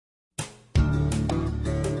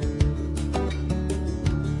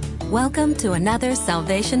Welcome to another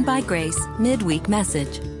Salvation by Grace midweek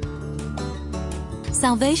message.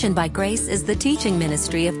 Salvation by Grace is the teaching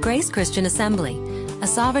ministry of Grace Christian Assembly, a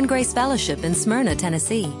Sovereign Grace Fellowship in Smyrna,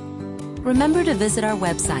 Tennessee. Remember to visit our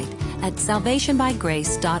website at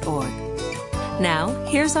salvationbygrace.org. Now,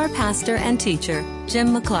 here's our pastor and teacher,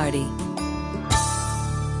 Jim McClarty.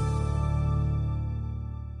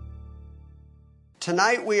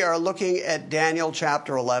 Tonight we are looking at Daniel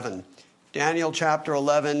chapter 11. Daniel chapter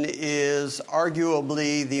 11 is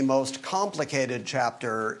arguably the most complicated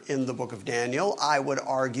chapter in the book of Daniel. I would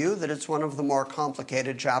argue that it's one of the more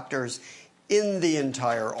complicated chapters in the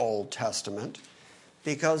entire Old Testament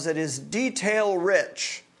because it is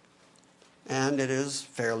detail-rich and it is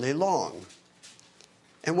fairly long.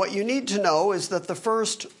 And what you need to know is that the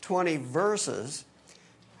first 20 verses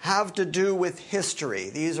have to do with history.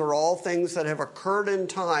 These are all things that have occurred in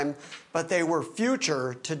time, but they were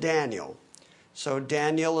future to Daniel. So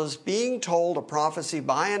Daniel is being told a prophecy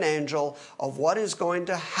by an angel of what is going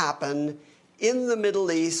to happen in the Middle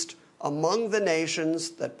East among the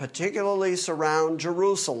nations that particularly surround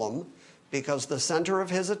Jerusalem, because the center of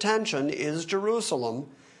his attention is Jerusalem.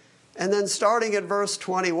 And then starting at verse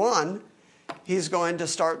 21, he's going to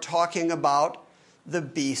start talking about the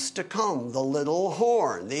beast to come, the little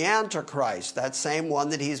horn, the Antichrist, that same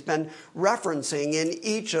one that he's been referencing in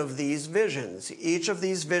each of these visions. Each of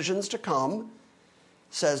these visions to come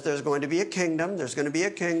says there's going to be a kingdom, there's going to be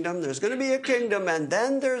a kingdom, there's going to be a kingdom, and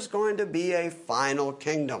then there's going to be a final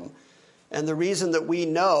kingdom. And the reason that we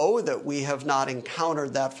know that we have not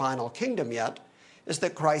encountered that final kingdom yet is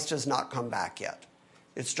that Christ has not come back yet.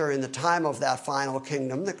 It's during the time of that final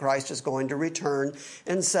kingdom that Christ is going to return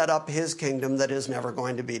and set up his kingdom that is never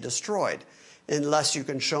going to be destroyed. Unless you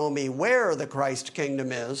can show me where the Christ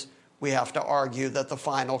kingdom is, we have to argue that the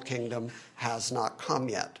final kingdom has not come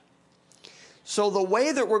yet. So the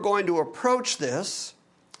way that we're going to approach this,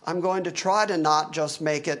 I'm going to try to not just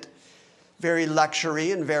make it very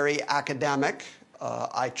lecture-y and very academic.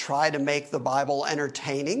 I try to make the Bible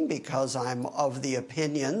entertaining because I'm of the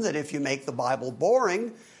opinion that if you make the Bible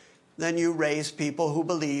boring, then you raise people who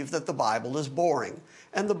believe that the Bible is boring.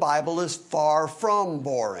 And the Bible is far from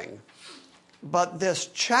boring. But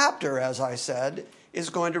this chapter, as I said,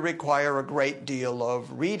 is going to require a great deal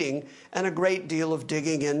of reading and a great deal of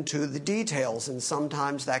digging into the details, and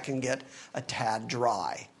sometimes that can get a tad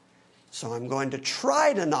dry. So I'm going to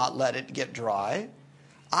try to not let it get dry.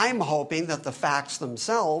 I'm hoping that the facts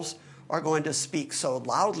themselves are going to speak so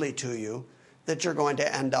loudly to you that you're going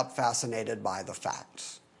to end up fascinated by the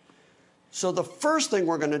facts. So the first thing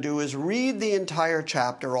we're going to do is read the entire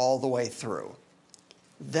chapter all the way through.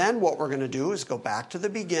 Then what we're going to do is go back to the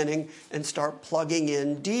beginning and start plugging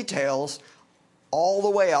in details all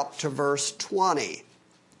the way up to verse 20.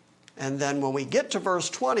 And then when we get to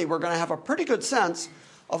verse 20, we're going to have a pretty good sense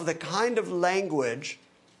of the kind of language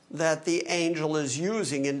that the angel is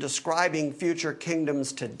using in describing future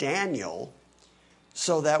kingdoms to Daniel,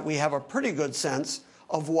 so that we have a pretty good sense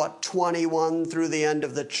of what 21 through the end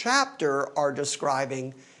of the chapter are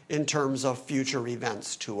describing in terms of future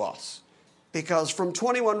events to us. Because from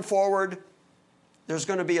 21 forward, there's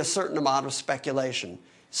going to be a certain amount of speculation,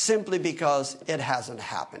 simply because it hasn't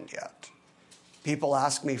happened yet. People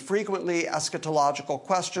ask me frequently eschatological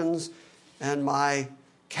questions, and my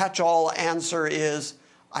catch-all answer is,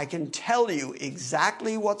 I can tell you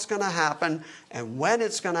exactly what's going to happen and when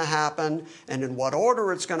it's going to happen and in what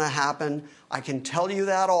order it's going to happen. I can tell you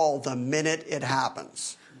that all the minute it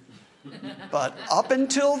happens. But up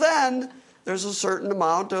until then, there's a certain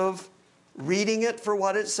amount of reading it for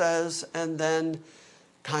what it says and then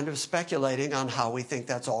kind of speculating on how we think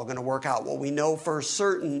that's all going to work out. What we know for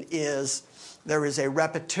certain is there is a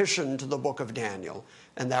repetition to the book of Daniel.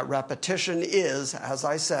 And that repetition is, as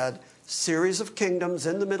I said, series of kingdoms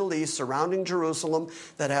in the Middle East surrounding Jerusalem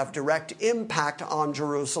that have direct impact on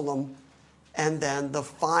Jerusalem. And then the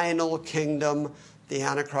final kingdom, the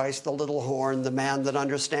Antichrist, the little horn, the man that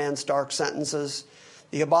understands dark sentences,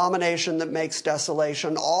 the abomination that makes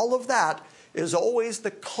desolation, all of that is always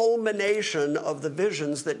the culmination of the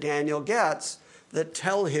visions that Daniel gets that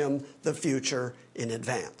tell him the future in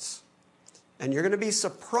advance. And you're going to be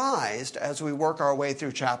surprised as we work our way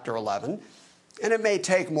through chapter 11, and it may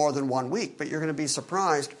take more than 1 week, but you're going to be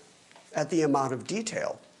surprised at the amount of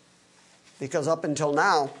detail. Because up until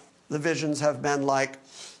now, the visions have been like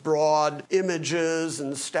broad images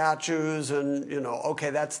and statues and, okay,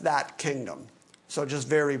 that's that kingdom. So just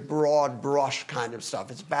very broad brush kind of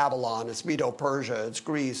stuff. It's Babylon, it's Medo-Persia, it's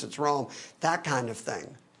Greece, it's Rome, that kind of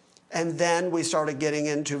thing. And then we started getting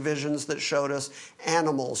into visions that showed us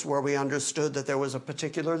animals, where we understood that there was a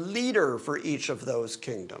particular leader for each of those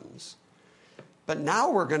kingdoms. But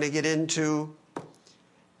now we're going to get into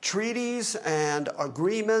treaties and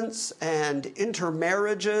agreements and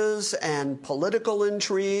intermarriages and political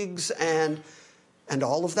intrigues, and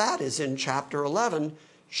all of that is in chapter 11,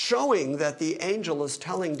 showing that the angel is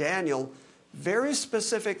telling Daniel very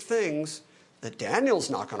specific things that Daniel's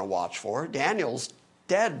not going to watch for. Daniel's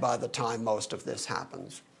dead by the time most of this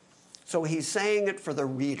happens. So he's saying it for the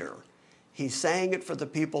reader. He's saying it for the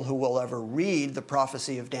people who will ever read the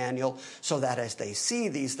prophecy of Daniel, so that as they see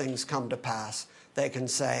these things come to pass, they can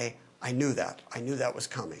say, I knew that. I knew that was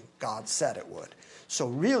coming. God said it would. So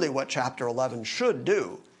really what chapter 11 should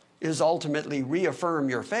do is ultimately reaffirm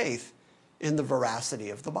your faith in the veracity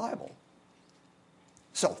of the Bible.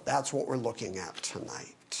 So that's what we're looking at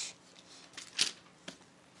tonight.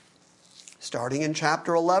 Starting in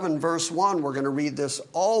chapter 11, verse 1, we're going to read this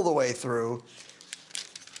all the way through,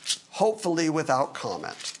 hopefully without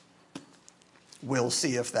comment. We'll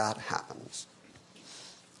see if that happens.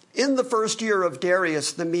 In the first year of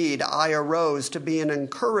Darius the Mede, I arose to be an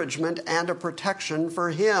encouragement and a protection for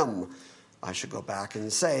him. I should go back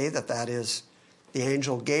and say that is the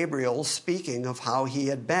angel Gabriel speaking of how he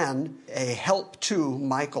had been a help to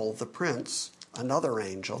Michael the prince, another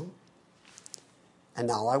angel. And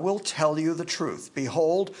now I will tell you the truth.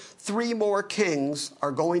 Behold, 3 more kings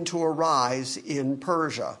are going to arise in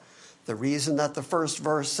Persia. The reason that the first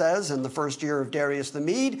verse says, in the first year of Darius the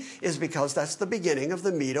Mede, is because that's the beginning of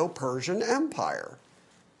the Medo-Persian Empire.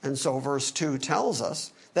 And so verse 2 tells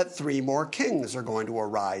us that 3 more kings are going to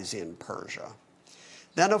arise in Persia.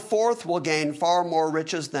 Then a 4th will gain far more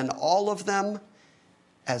riches than all of them.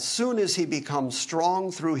 As soon as he becomes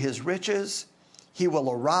strong through his riches, he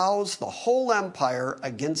will arouse the whole empire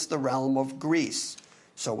against the realm of Greece.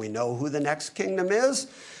 So we know who the next kingdom is.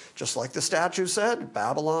 Just like the statue said,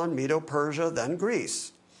 Babylon, Medo-Persia, then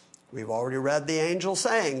Greece. We've already read the angel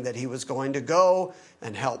saying that he was going to go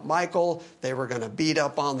and help Michael. They were going to beat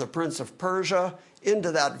up on the prince of Persia.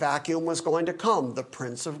 Into that vacuum was going to come the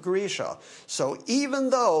prince of Grecia. So even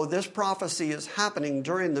though this prophecy is happening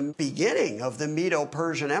during the beginning of the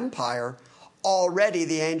Medo-Persian Empire, already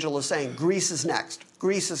the angel is saying Greece is next.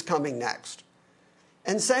 Greece is coming next.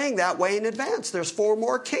 And saying that way in advance. There's 4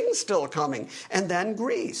 more kings still coming, and then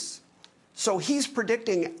Greece. So he's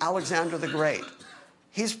predicting Alexander the Great.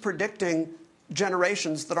 He's predicting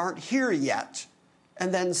generations that aren't here yet,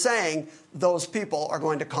 and then saying those people are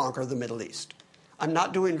going to conquer the Middle East. I'm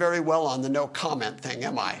not doing very well on the no comment thing,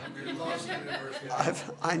 am I?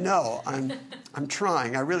 I know. I'm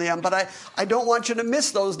trying. I really am. But I don't want you to miss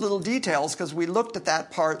those little details, because we looked at that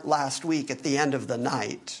part last week at the end of the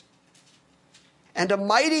night. And a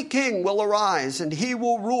mighty king will arise, and he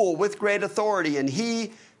will rule with great authority, and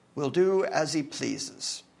he will do as he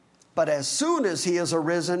pleases. But as soon as he is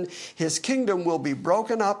arisen, his kingdom will be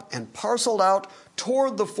broken up and parceled out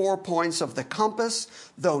toward the 4 points of the compass,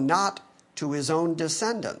 though not to his own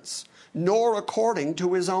descendants, nor according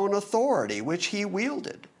to his own authority, which he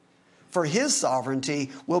wielded. For his sovereignty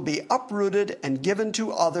will be uprooted and given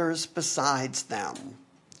to others besides them.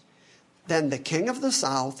 Then the king of the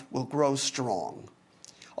south will grow strong,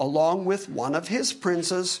 along with one of his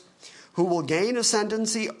princes, who will gain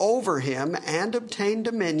ascendancy over him and obtain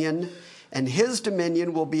dominion, and his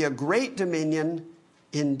dominion will be a great dominion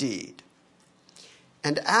indeed.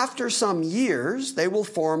 And after some years, they will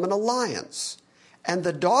form an alliance, and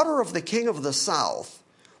the daughter of the king of the south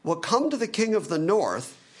will come to the king of the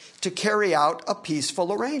north to carry out a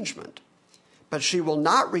peaceful arrangement. But she will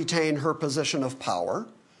not retain her position of power,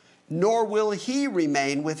 nor will he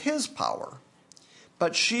remain with his power.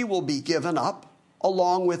 But she will be given up,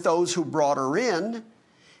 along with those who brought her in,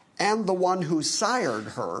 and the one who sired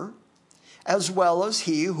her, as well as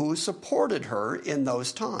he who supported her in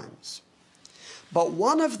those times. But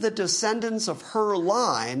one of the descendants of her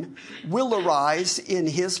line will arise in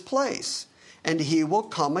his place, and he will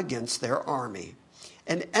come against their army,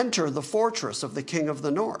 and enter the fortress of the king of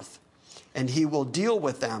the north, and he will deal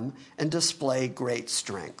with them and display great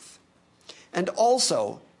strength. And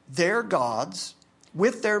also their gods,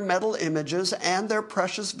 with their metal images and their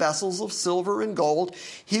precious vessels of silver and gold,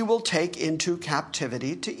 he will take into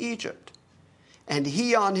captivity to Egypt. And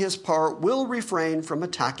he on his part will refrain from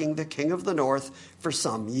attacking the king of the north for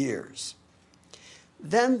some years.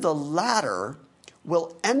 Then the latter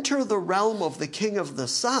will enter the realm of the king of the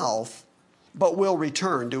south, but will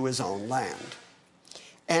return to his own land.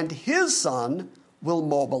 And his son will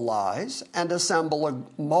mobilize and assemble a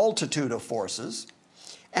multitude of forces,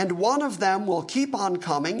 and one of them will keep on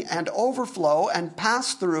coming and overflow and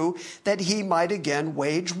pass through, that he might again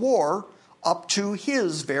wage war up to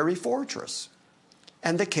his very fortress.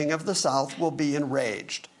 And the king of the south will be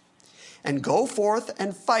enraged, and go forth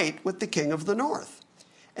and fight with the king of the north.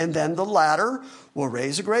 And then the latter will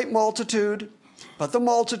raise a great multitude, but the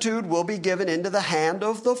multitude will be given into the hand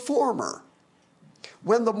of the former.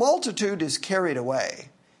 When the multitude is carried away,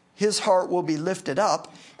 his heart will be lifted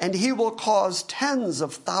up, and he will cause tens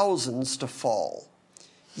of thousands to fall.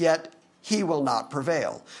 Yet he will not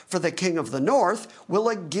prevail, for the king of the north will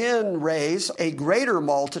again raise a greater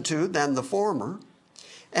multitude than the former.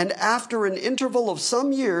 And after an interval of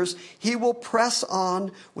some years, he will press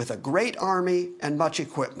on with a great army and much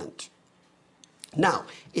equipment. Now,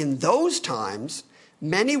 in those times,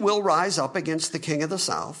 many will rise up against the king of the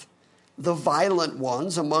south. The violent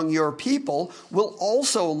ones among your people will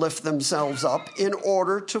also lift themselves up in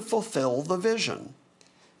order to fulfill the vision,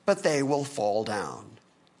 but they will fall down.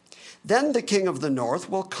 Then the king of the north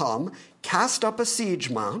will come, cast up a siege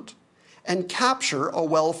mount, and capture a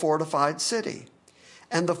well-fortified city.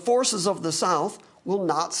 And the forces of the south will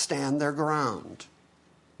not stand their ground,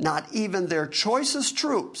 not even their choicest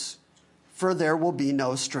troops, for there will be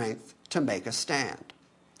no strength to make a stand.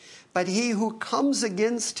 But he who comes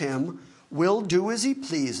against him will do as he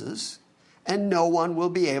pleases, and no one will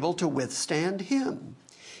be able to withstand him.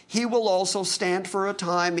 He will also stand for a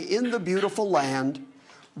time in the beautiful land,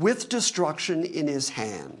 with destruction in his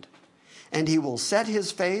hand. And he will set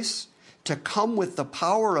his face to come with the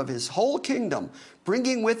power of his whole kingdom,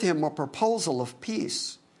 bringing with him a proposal of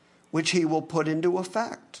peace, which he will put into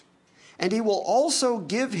effect. And he will also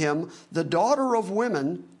give him the daughter of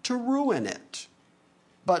women to ruin it.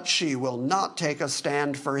 But she will not take a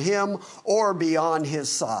stand for him or be on his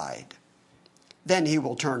side. Then he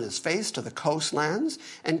will turn his face to the coastlands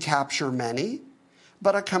and capture many.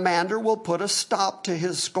 But a commander will put a stop to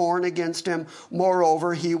his scorn against him.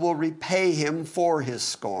 Moreover, he will repay him for his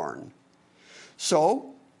scorn.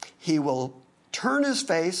 So he will turn his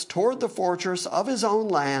face toward the fortress of his own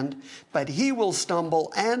land, but he will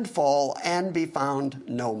stumble and fall and be found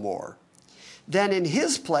no more. Then in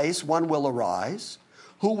his place one will arise,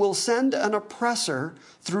 who will send an oppressor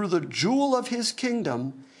through the jewel of his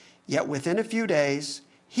kingdom, yet within a few days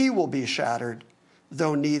he will be shattered,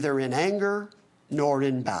 though neither in anger nor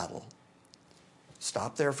in battle.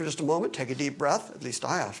 Stop there for just a moment, take a deep breath, at least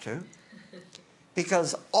I have to.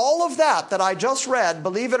 Because all of that I just read,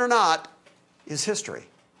 believe it or not, is history.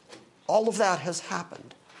 All of that has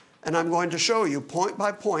happened. And I'm going to show you point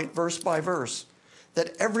by point, verse by verse,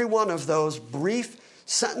 that every one of those brief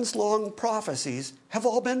sentence-long prophecies have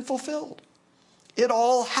all been fulfilled. It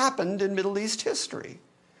all happened in Middle East history.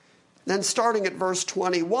 Then starting at verse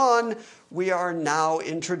 21, we are now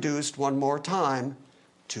introduced one more time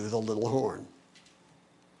to the little horn.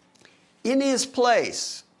 In his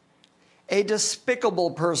place, a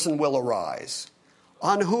despicable person will arise,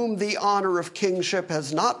 on whom the honor of kingship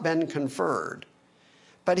has not been conferred.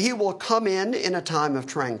 But he will come in a time of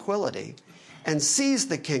tranquility and seize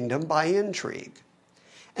the kingdom by intrigue.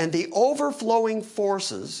 And the overflowing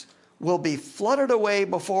forces will be flooded away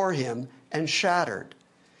before him and shattered,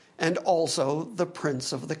 and also the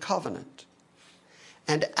prince of the covenant.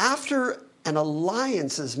 And after an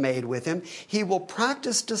alliance is made with him, he will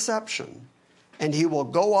practice deception, and he will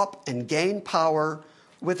go up and gain power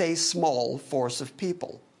with a small force of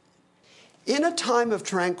people. In a time of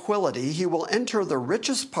tranquility, he will enter the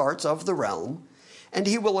richest parts of the realm, and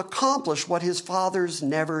he will accomplish what his fathers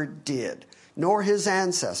never did, nor his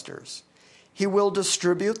ancestors. He will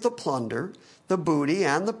distribute the plunder, the booty,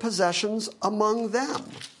 and the possessions among them.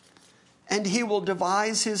 And he will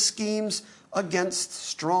devise his schemes against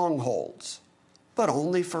strongholds, but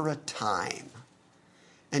only for a time.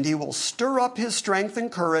 And he will stir up his strength and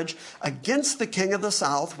courage against the king of the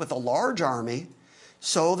south with a large army.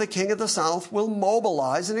 So the king of the south will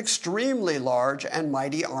mobilize an extremely large and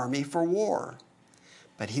mighty army for war.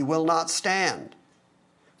 But he will not stand,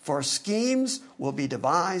 for schemes will be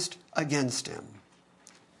devised against him.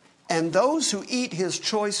 And those who eat his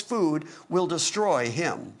choice food will destroy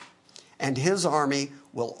him, and his army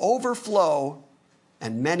will overflow,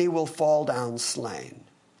 and many will fall down slain.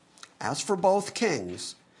 As for both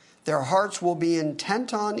kings, their hearts will be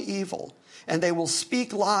intent on evil, and they will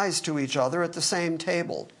speak lies to each other at the same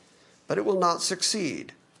table, but it will not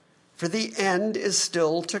succeed, for the end is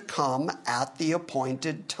still to come at the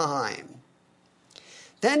appointed time.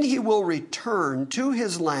 Then he will return to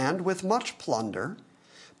his land with much plunder,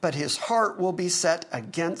 but his heart will be set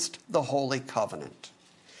against the holy covenant.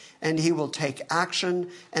 And he will take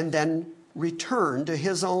action and then return to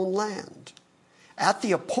his own land. At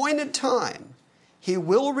the appointed time, he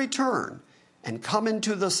will return and come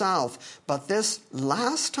into the south, but this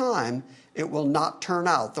last time it will not turn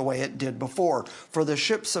out the way it did before, for the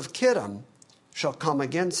ships of Kittim shall come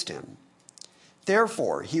against him.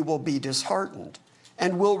 Therefore he will be disheartened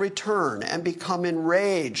and will return and become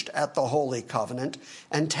enraged at the holy covenant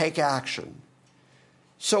and take action.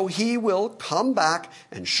 So he will come back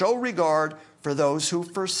and show regard for those who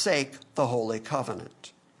forsake the holy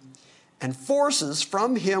covenant. And forces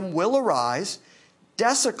from him will arise,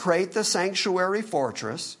 desecrate the sanctuary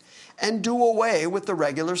fortress, and do away with the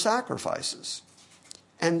regular sacrifices.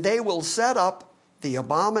 And they will set up the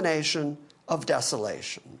abomination of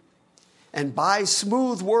desolation. And by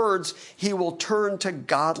smooth words he will turn to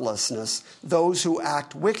godlessness those who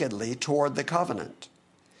act wickedly toward the covenant.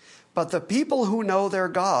 But the people who know their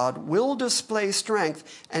God will display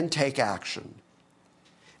strength and take action.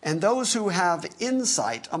 And those who have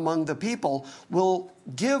insight among the people will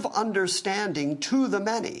give understanding to the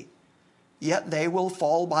many. Yet they will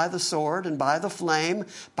fall by the sword and by the flame,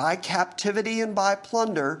 by captivity and by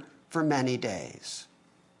plunder for many days.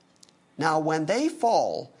 Now when they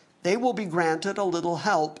fall, they will be granted a little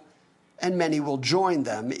help, and many will join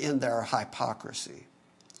them in their hypocrisy.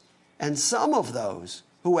 And some of those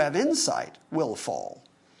who have insight will fall,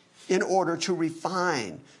 in order to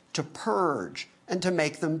refine, to purge, and to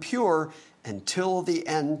make them pure until the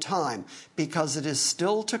end time, because it is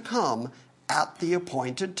still to come at the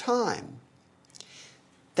appointed time.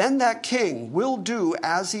 Then that king will do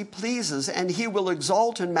as he pleases, and he will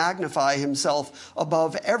exalt and magnify himself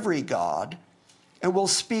above every god, and will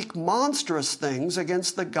speak monstrous things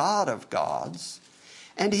against the God of gods,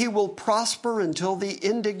 and he will prosper until the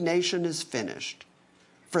indignation is finished.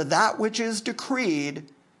 For that which is decreed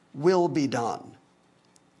will be done.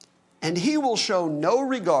 And he will show no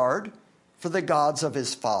regard for the gods of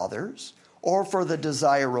his fathers, or for the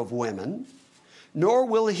desire of women, nor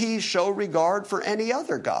will he show regard for any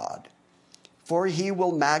other god, for he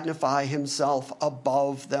will magnify himself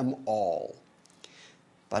above them all.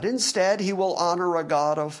 But instead he will honor a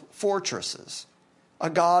god of fortresses, a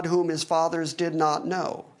god whom his fathers did not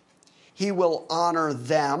know. He will honor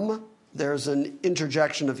them. There's an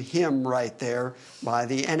interjection of him right there by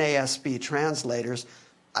the NASB translators.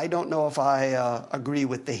 I don't know if I agree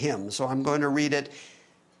with the him, so I'm going to read it.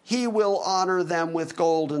 He will honor them with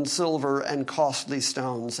gold and silver and costly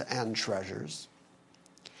stones and treasures.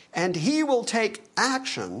 And he will take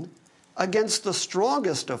action against the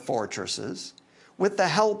strongest of fortresses with the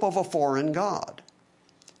help of a foreign god.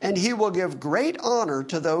 And he will give great honor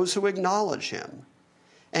to those who acknowledge him.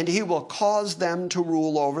 And he will cause them to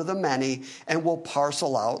rule over the many, and will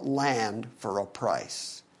parcel out land for a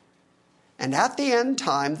price. And at the end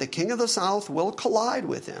time, the king of the south will collide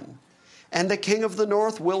with him, and the king of the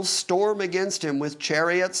north will storm against him with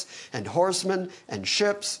chariots and horsemen and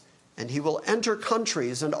ships, and he will enter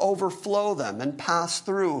countries and overflow them and pass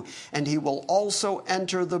through, and he will also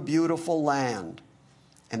enter the beautiful land.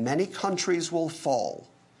 And many countries will fall,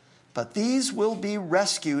 but these will be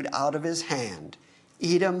rescued out of his hand: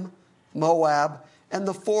 Edom, Moab, and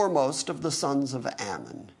the foremost of the sons of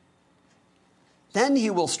Ammon. Then he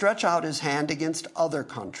will stretch out his hand against other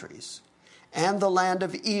countries, and the land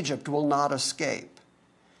of Egypt will not escape.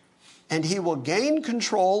 And he will gain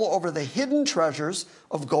control over the hidden treasures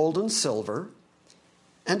of gold and silver,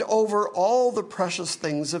 and over all the precious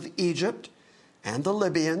things of Egypt, and the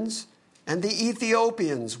Libyans, and the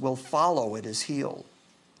Ethiopians will follow at his heel.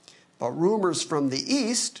 But rumors from the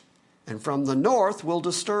east and from the north will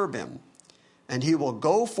disturb him, and he will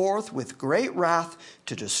go forth with great wrath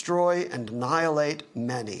to destroy and annihilate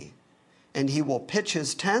many. And he will pitch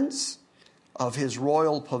his tents of his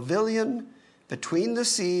royal pavilion between the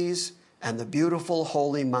seas and the beautiful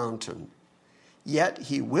holy mountain. Yet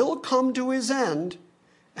he will come to his end,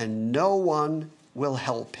 and no one will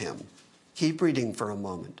help him. Keep reading for a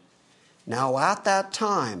moment. Now at that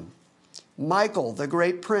time, Michael, the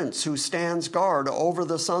great prince who stands guard over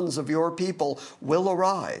the sons of your people, will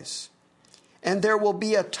arise. And there will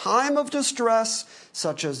be a time of distress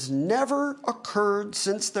such as never occurred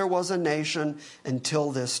since there was a nation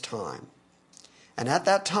until this time. And at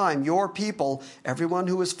that time, your people, everyone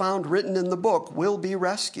who is found written in the book, will be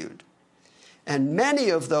rescued. And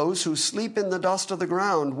many of those who sleep in the dust of the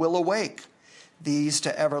ground will awake, these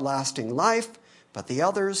to everlasting life, but the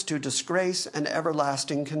others to disgrace and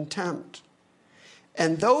everlasting contempt.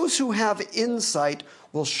 And those who have insight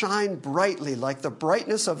will shine brightly like the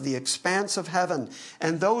brightness of the expanse of heaven.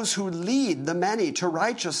 And those who lead the many to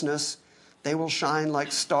righteousness, they will shine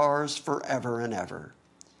like stars forever and ever.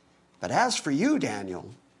 But as for you,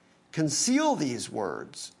 Daniel, conceal these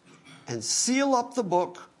words and seal up the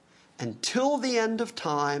book until the end of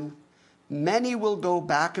time. Many will go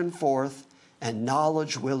back and forth, and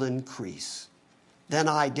knowledge will increase. Then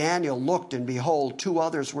I, Daniel, looked, and behold, two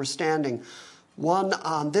others were standing, one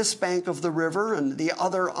on this bank of the river and the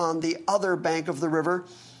other on the other bank of the river.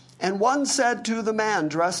 And one said to the man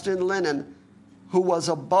dressed in linen, who was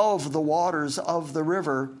above the waters of the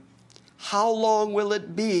river, how long will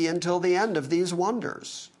it be until the end of these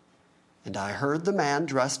wonders? And I heard the man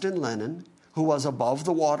dressed in linen, who was above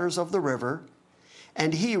the waters of the river,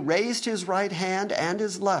 and he raised his right hand and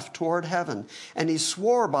his left toward heaven, and he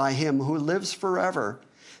swore by him who lives forever,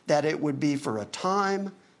 that it would be for a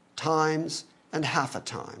time, times, and half a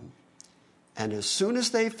time. And as soon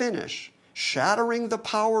as they finish shattering the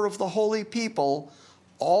power of the holy people,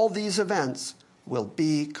 all these events will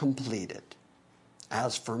be completed.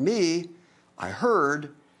 As for me, I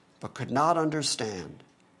heard, but could not understand.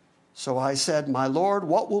 So I said, my Lord,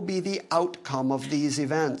 what will be the outcome of these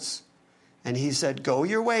events? And he said, go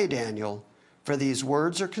your way, Daniel, for these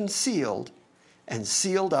words are concealed and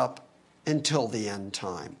sealed up until the end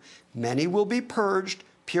time. Many will be purged,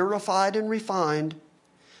 purified, and refined,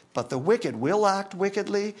 but the wicked will act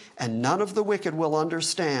wickedly, and none of the wicked will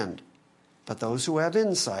understand. But those who have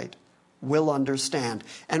insight will understand.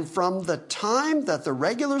 And from the time that the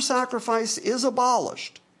regular sacrifice is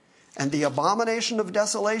abolished and the abomination of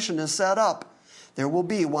desolation is set up, there will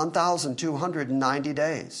be 1,290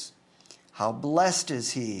 days. How blessed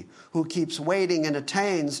is he who keeps waiting and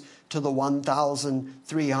attains to the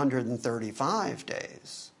 1,335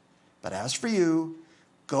 days. But as for you,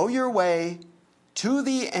 go your way to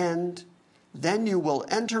the end, then you will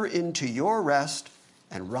enter into your rest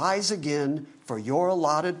and rise again for your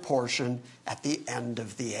allotted portion at the end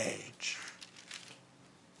of the age.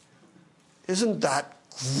 Isn't that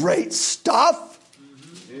great stuff?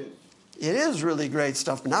 Mm-hmm. It is really great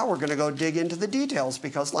stuff. Now we're going to go dig into the details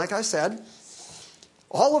because, like I said,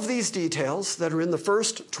 all of these details that are in the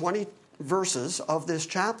first 20 verses of this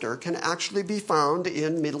chapter can actually be found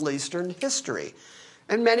in Middle Eastern history.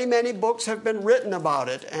 And many, many books have been written about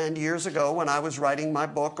it. And years ago, when I was writing my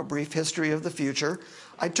book, A Brief History of the Future,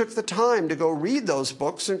 I took the time to go read those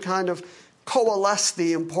books and kind of coalesce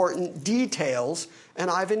the important details.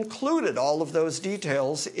 And I've included all of those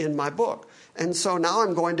details in my book. And so now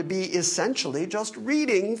I'm going to be essentially just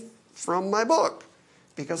reading from my book,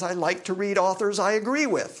 because I like to read authors I agree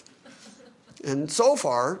with. And so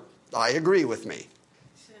far, I agree with me.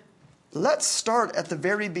 Let's start at the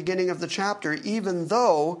very beginning of the chapter, even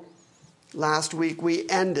though last week we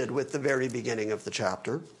ended with the very beginning of the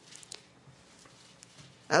chapter.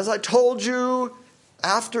 As I told you,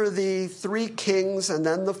 after the three kings and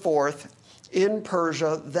then the fourth in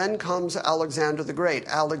Persia, then comes Alexander the Great.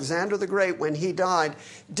 Alexander the Great, when he died,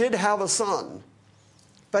 did have a son.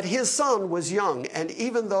 But his son was young, and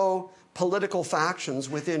even though political factions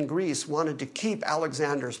within Greece wanted to keep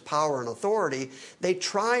Alexander's power and authority, they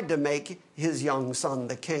tried to make his young son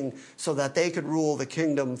the king so that they could rule the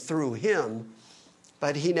kingdom through him.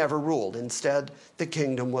 But he never ruled. Instead, the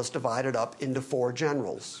kingdom was divided up into 4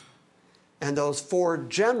 generals. And those 4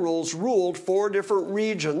 generals ruled 4 different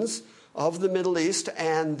regions of the Middle East,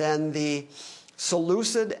 and then the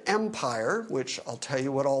Seleucid Empire, which I'll tell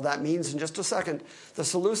you what all that means in just a second. The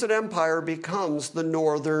Seleucid Empire becomes the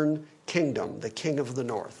northern kingdom, the king of the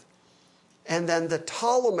north. And then the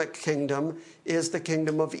Ptolemaic kingdom is the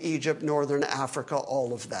kingdom of Egypt, northern Africa,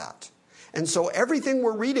 all of that. And so everything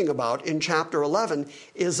we're reading about in chapter 11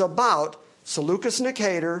 is about Seleucus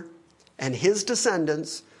Nicator and his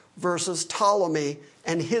descendants versus Ptolemy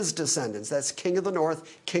and his descendants. That's king of the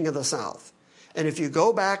north, king of the south. And if you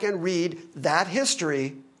go back and read that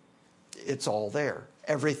history, it's all there.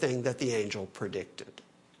 Everything that the angel predicted.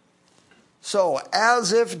 So,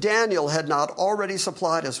 as if Daniel had not already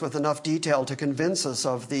supplied us with enough detail to convince us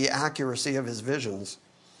of the accuracy of his visions,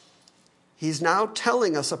 he's now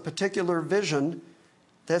telling us a particular vision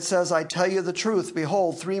that says, I tell you the truth,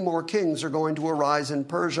 behold, 3 more kings are going to arise in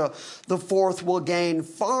Persia. The 4th will gain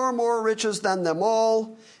far more riches than them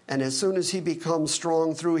all, and as soon as he becomes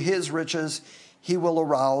strong through his riches, he will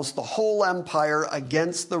arouse the whole empire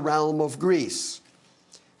against the realm of Greece.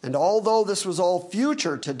 And although this was all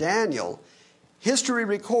future to Daniel, history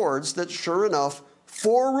records that, sure enough,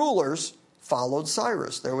 4 rulers followed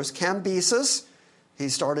Cyrus. There was Cambyses. He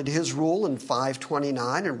started his rule in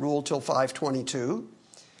 529 and ruled till 522.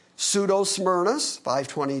 Pseudo-Smyrnus,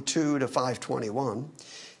 522 to 521.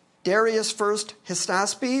 Darius first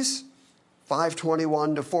Hystaspes,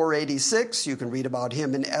 521 to 486. You can read about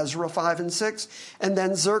him in Ezra 5 and 6. And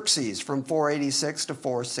then Xerxes from 486 to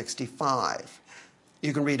 465.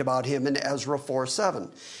 You can read about him in Ezra 4:7.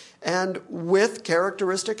 And with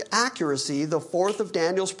characteristic accuracy, the fourth of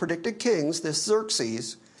Daniel's predicted kings, this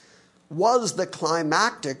Xerxes, was the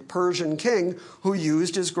climactic Persian king who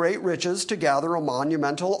used his great riches to gather a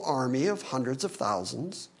monumental army of hundreds of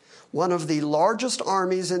thousands, one of the largest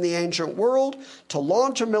armies in the ancient world, to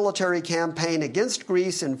launch a military campaign against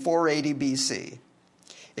Greece in 480 BC.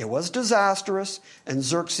 It was disastrous, and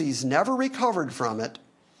Xerxes never recovered from it,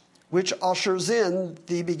 which ushers in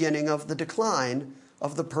the beginning of the decline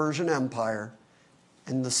of the Persian Empire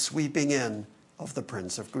and the sweeping in of the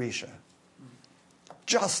Prince of Grecia.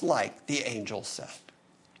 Just like the angel said.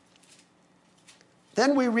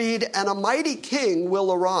 Then we read, "And a mighty king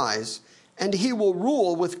will arise, and he will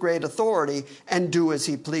rule with great authority and do as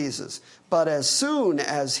he pleases. But as soon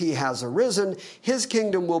as he has arisen, his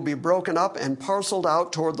kingdom will be broken up and parceled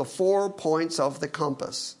out toward the 4 points of the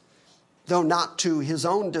compass, though not to his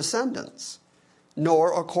own descendants,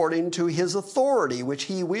 nor according to his authority which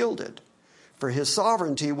he wielded. For his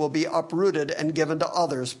sovereignty will be uprooted and given to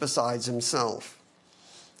others besides himself."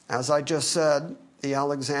 As I just said, the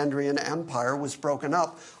Alexandrian Empire was broken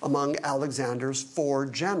up among Alexander's 4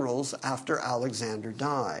 generals after Alexander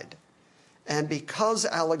died. And because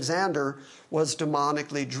Alexander was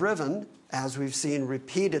demonically driven, as we've seen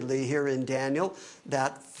repeatedly here in Daniel,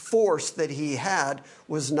 that force that he had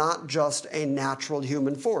was not just a natural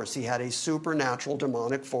human force. He had a supernatural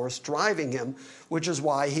demonic force driving him, which is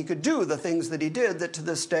why he could do the things that he did that to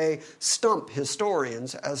this day stump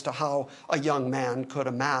historians as to how a young man could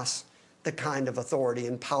amass the kind of authority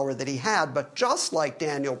and power that he had. But just like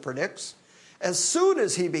Daniel predicts, as soon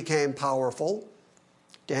as he became powerful,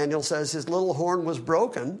 Daniel says his little horn was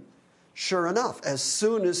broken. Sure enough, as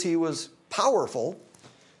soon as he was powerful,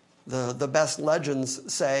 the best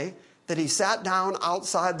legends say that he sat down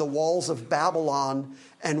outside the walls of Babylon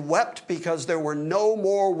and wept because there were no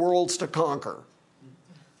more worlds to conquer.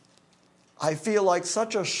 I feel like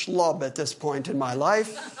such a schlub at this point in my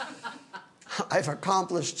life. I've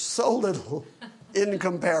accomplished so little in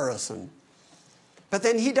comparison. But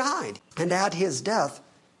then he died, and at his death,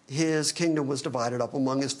 his kingdom was divided up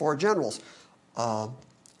among his 4 generals.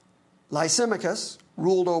 Lysimachus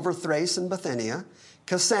ruled over Thrace and Bithynia.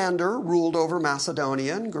 Cassander ruled over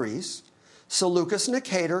Macedonia and Greece. Seleucus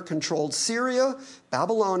Nicator controlled Syria,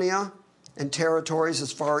 Babylonia, and territories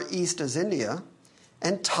as far east as India.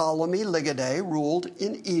 And Ptolemy Ligade ruled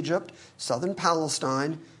in Egypt, southern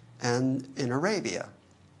Palestine, and in Arabia.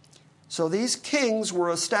 So these kings were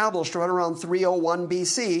established right around 301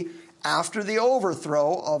 BC after the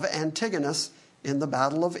overthrow of Antigonus in the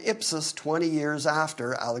Battle of Ipsus 20 years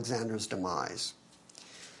after Alexander's demise.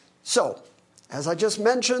 So, as I just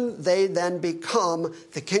mentioned, they then become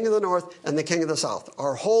the king of the north and the king of the south.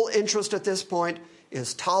 Our whole interest at this point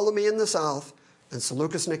is Ptolemy in the south and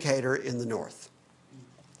Seleucus Nicator in the north.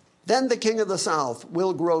 Then the king of the south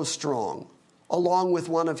will grow strong, along with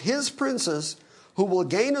one of his princes who will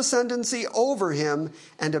gain ascendancy over him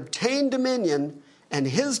and obtain dominion, and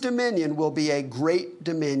his dominion will be a great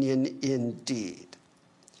dominion indeed.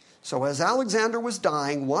 So as Alexander was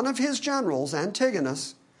dying, one of his generals,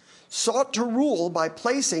 Antigonus, sought to rule by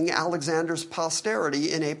placing Alexander's posterity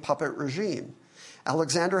in a puppet regime.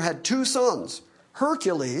 Alexander had 2 sons,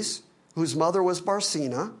 Hercules, whose mother was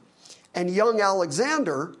Barsina, and young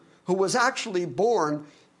Alexander, who was actually born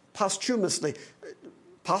posthumously?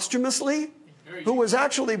 Who was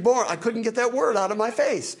actually born, I couldn't get that word out of my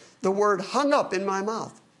face. The word hung up in my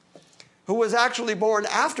mouth. Who was actually born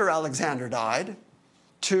after Alexander died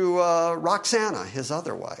to Roxana, his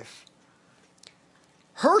other wife.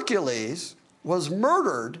 Hercules was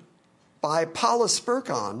murdered by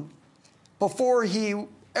Polysperchon before he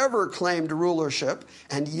ever claimed rulership,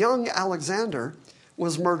 and young Alexander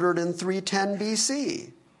was murdered in 310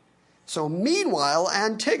 BC. So meanwhile,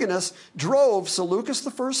 Antigonus drove Seleucus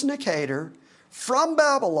I Nicator from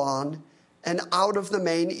Babylon and out of the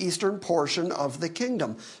main eastern portion of the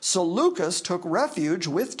kingdom. Seleucus took refuge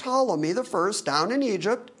with Ptolemy I down in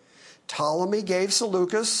Egypt. Ptolemy gave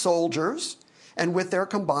Seleucus soldiers, and with their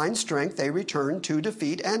combined strength, they returned to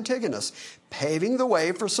defeat Antigonus, paving the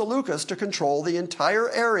way for Seleucus to control the entire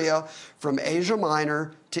area from Asia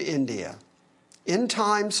Minor to India. In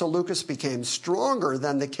time, Seleucus became stronger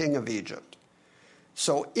than the king of Egypt.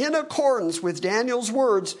 So in accordance with Daniel's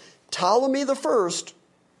words, Ptolemy I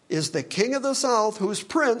is the king of the south whose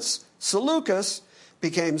prince, Seleucus,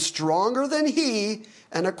 became stronger than he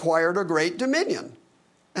and acquired a great dominion.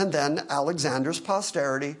 And then Alexander's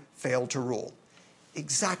posterity failed to rule.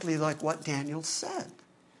 Exactly like what Daniel said.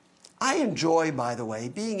 I enjoy, by the way,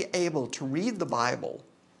 being able to read the Bible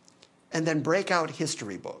and then break out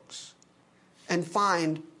history books and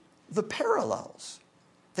find the parallels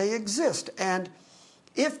They exist. And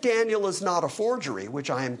if Daniel is not a forgery, which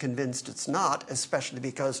I am convinced it's not, especially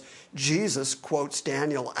because Jesus quotes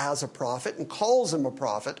Daniel as a prophet and calls him a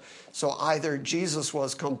prophet, so either Jesus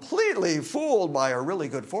was completely fooled by a really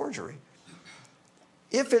good forgery.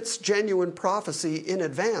 If it's genuine prophecy in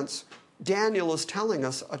advance, Daniel is telling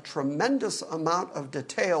us a tremendous amount of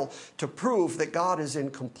detail to prove that God is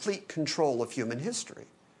in complete control of human history.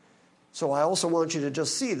 So I also want you to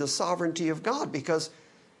just see the sovereignty of God, because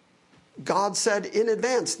God said in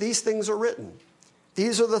advance, these things are written.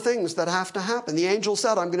 These are the things that have to happen. The angel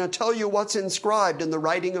said, I'm going to tell you what's inscribed in the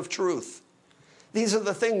writing of truth. These are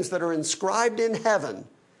the things that are inscribed in heaven.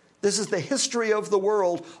 This is the history of the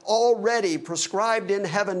world already prescribed in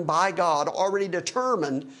heaven by God, already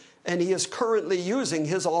determined, and he is currently using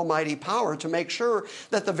his almighty power to make sure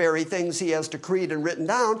that the very things he has decreed and written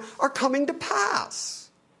down are coming to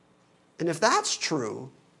pass. And if that's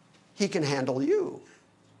true, he can handle you.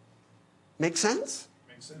 Make sense?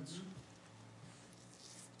 Makes sense.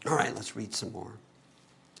 All right, let's read some more.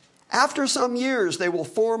 After some years, they will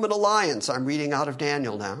form an alliance. I'm reading out of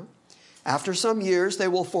Daniel now. After some years, they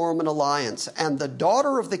will form an alliance, and the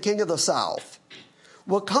daughter of the king of the south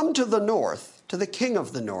will come to the north, to the king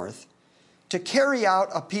of the north, to carry out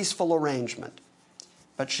a peaceful arrangement.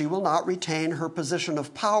 But she will not retain her position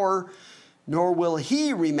of power, nor will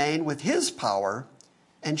he remain with his power,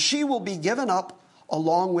 and she will be given up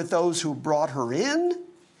along with those who brought her in,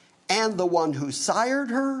 and the one who sired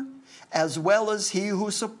her, as well as he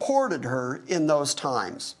who supported her in those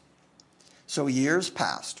times. So years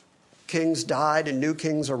passed. Kings died and new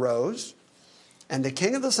kings arose. And the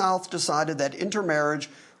king of the south decided that intermarriage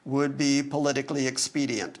would be politically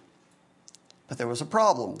expedient. But there was a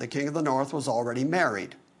problem. The king of the north was already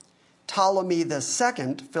married. Ptolemy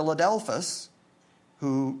II Philadelphus,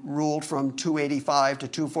 who ruled from 285 to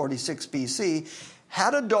 246 BC,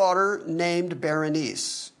 had a daughter named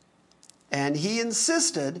Berenice. And he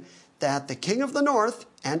insisted that the king of the north,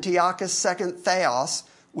 Antiochus II Theos,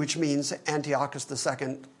 which means Antiochus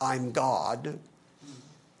II, I'm God.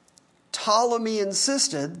 Ptolemy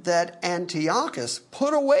insisted that Antiochus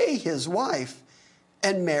put away his wife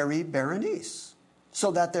and marry Berenice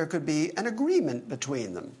so that there could be an agreement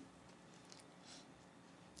between them.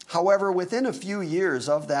 However, within a few years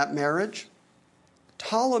of that marriage,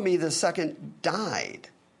 Ptolemy II died.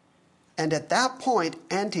 And at that point,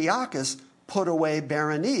 Antiochus put away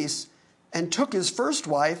Berenice and took his first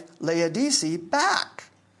wife, Laodice, back.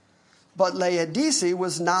 But Laodice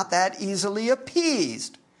was not that easily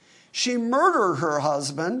appeased. She murdered her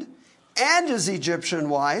husband and his Egyptian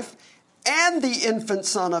wife and the infant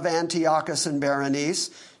son of Antiochus and Berenice.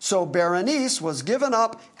 So Berenice was given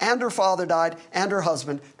up, and her father died, and her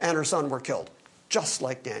husband and her son were killed, just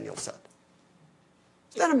like Daniel said.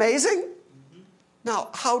 Isn't that amazing? Now,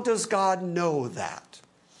 how does God know that?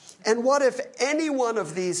 And what if any one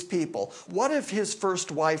of these people, what if his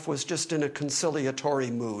first wife was just in a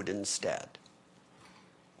conciliatory mood instead?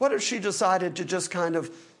 What if she decided to just kind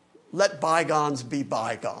of let bygones be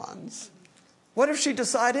bygones? What if she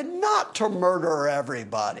decided not to murder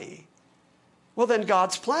everybody? Well, then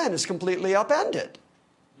God's plan is completely upended.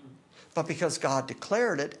 But because God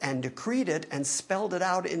declared it and decreed it and spelled it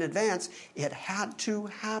out in advance, it had to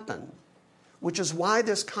happen. Which is why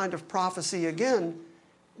this kind of prophecy, again,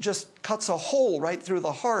 just cuts a hole right through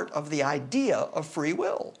the heart of the idea of free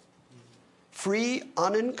will. Free,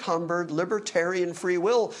 unencumbered, libertarian free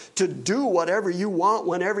will to do whatever you want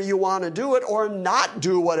whenever you want to do it, or not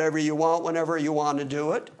do whatever you want whenever you want to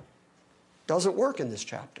do it, doesn't work in this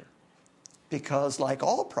chapter. Because like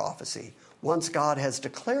all prophecy, once God has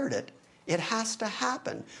declared it, it has to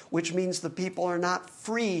happen, which means the people are not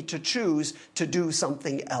free to choose to do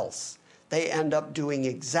something else. They end up doing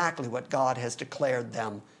exactly what God has declared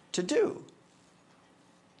them to do.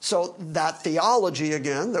 So that theology,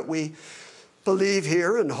 again, that we believe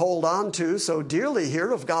here and hold on to so dearly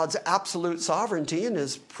here of God's absolute sovereignty and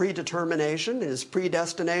his predetermination, his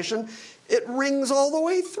predestination, it rings all the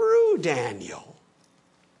way through Daniel.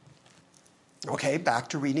 Okay, back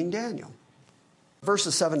to reading Daniel.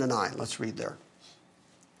 Verses 7 to 9, let's read there.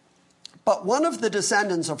 But one of the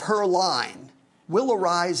descendants of her line will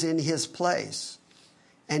arise in his place,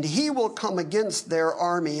 and he will come against their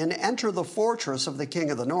army and enter the fortress of the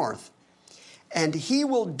king of the north. And he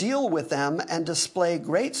will deal with them and display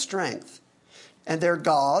great strength. And their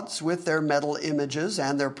gods, with their metal images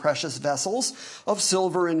and their precious vessels of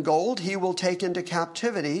silver and gold, he will take into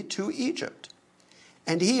captivity to Egypt.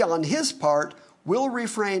 And he, on his part, will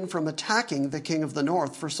refrain from attacking the king of the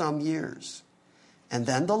north for some years. And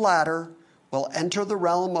then the latter will enter the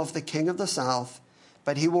realm of the king of the south,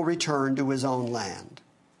 but he will return to his own land.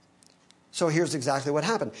 So here's exactly what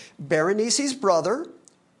happened. Berenice's brother,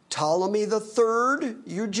 Ptolemy III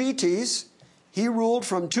Eugetes, he ruled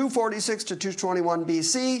from 246 to 221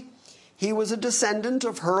 BC. He was a descendant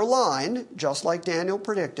of her line, just like Daniel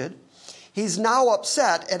predicted. He's now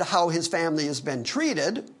upset at how his family has been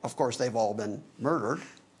treated. Of course, they've all been murdered.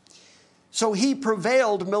 So he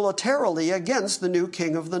prevailed militarily against the new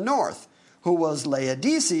king of the north, who was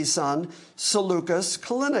Laodice's son, Seleucus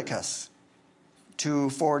Callinicus,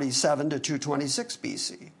 247 to 226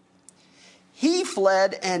 BC. He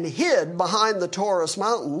fled and hid behind the Taurus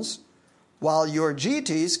Mountains, while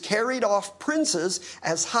Euergetes carried off princes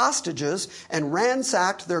as hostages and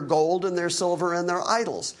ransacked their gold and their silver and their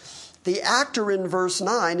idols. The actor in verse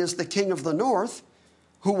 9 is the king of the north,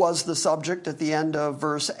 who was the subject at the end of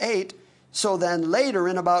verse 8. So then later,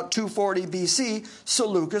 in about 240 BC,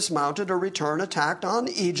 Seleucus mounted a return attack on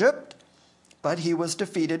Egypt, but he was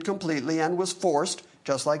defeated completely and was forced,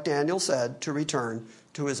 just like Daniel said, to return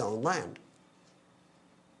to his own land.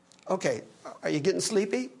 Okay, are you getting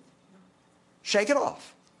sleepy? Shake it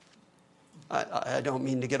off. I don't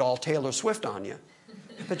mean to get all Taylor Swift on you,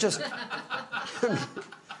 but just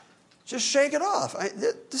shake it off.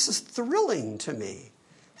 This is thrilling to me.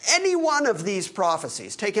 Any one of these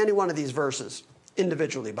prophecies, take any one of these verses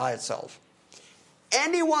individually by itself.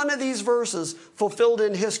 Any one of these verses fulfilled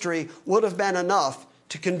in history would have been enough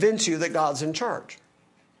to convince you that God's in charge.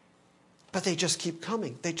 But they just keep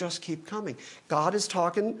coming. They just keep coming. God is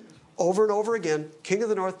talking over and over again, king of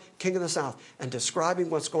the north, king of the south, and describing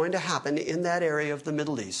what's going to happen in that area of the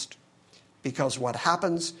Middle East. Because what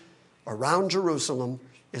happens around Jerusalem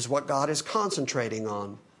is what God is concentrating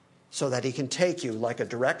on, so that he can take you like a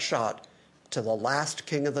direct shot to the last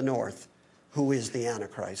king of the north, who is the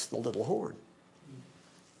Antichrist, the little horn.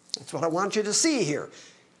 That's what I want you to see here.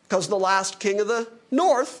 Because the last king of the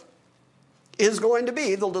north is going to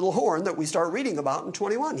be the little horn that we start reading about in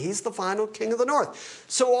 21. He's the final king of the north.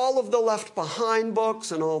 So all of the Left Behind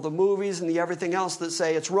books and all the movies and the everything else that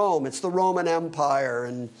say it's Rome, it's the Roman Empire,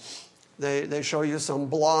 and they show you some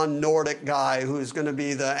blonde Nordic guy who's going to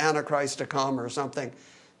be the Antichrist to come or something.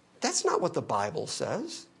 That's not what the Bible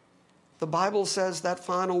says. The Bible says that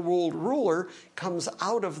final world ruler comes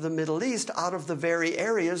out of the Middle East, out of the very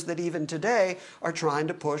areas that even today are trying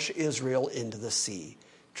to push Israel into the sea,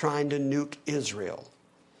 trying to nuke Israel.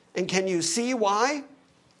 And can you see why?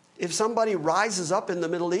 If somebody rises up in the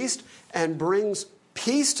Middle East and brings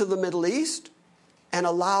peace to the Middle East and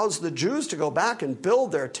allows the Jews to go back and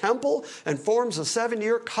build their temple and forms a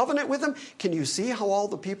 7-year covenant with them, can you see how all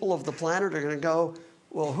the people of the planet are going to go,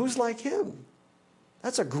 well, who's like him?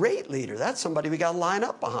 That's a great leader. That's somebody we got to line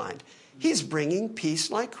up behind. He's bringing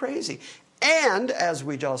peace like crazy. And as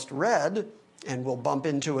we just read, and we'll bump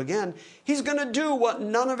into again, he's going to do what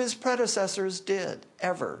none of his predecessors did,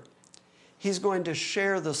 ever. He's going to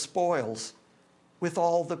share the spoils with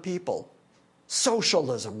all the people.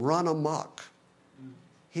 Socialism run amok.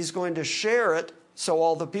 He's going to share it so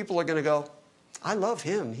all the people are going to go, I love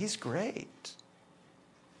him. He's great.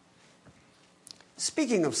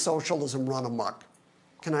 Speaking of socialism run amok,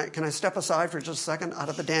 can I step aside for just a second out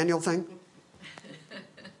of the Daniel thing?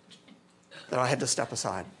 That I had to step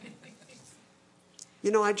aside.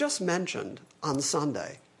 You know, I just mentioned on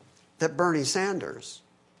Sunday that Bernie Sanders,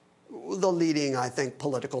 the leading, I think,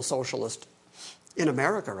 political socialist in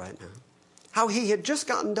America right now, how he had just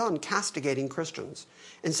gotten done castigating Christians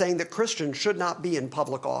and saying that Christians should not be in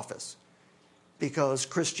public office because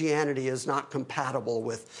Christianity is not compatible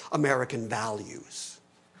with American values.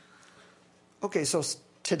 Okay, so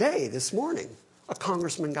today, this morning, a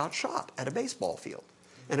congressman got shot at a baseball field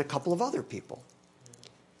and a couple of other people.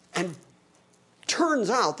 And turns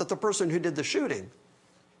out that the person who did the shooting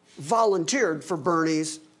volunteered for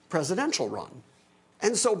Bernie's presidential run.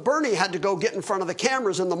 And so Bernie had to go get in front of the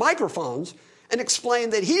cameras and the microphones and explain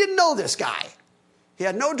that he didn't know this guy. He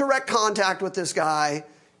had no direct contact with this guy.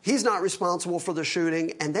 He's not responsible for the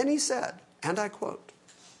shooting. And then he said, and I quote,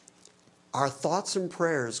 "Our thoughts and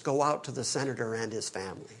prayers go out to the senator and his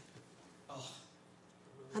family."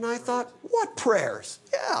 And I thought, what prayers?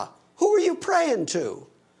 Yeah, who are you praying to?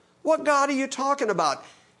 What God are you talking about?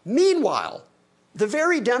 Meanwhile, the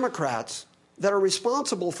very Democrats that are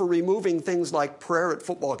responsible for removing things like prayer at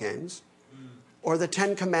football games, or the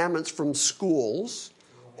 10 Commandments from schools,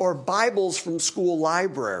 or Bibles from school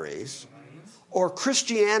libraries, or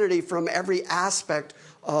Christianity from every aspect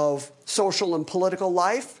of social and political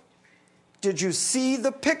life, did you see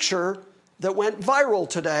the picture that went viral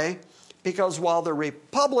today? Because while the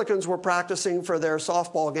Republicans were practicing for their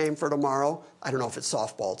softball game for tomorrow, I don't know if it's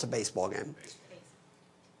softball, it's a baseball game.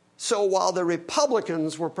 So while the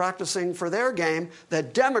Republicans were practicing for their game, the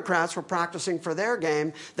Democrats were practicing for their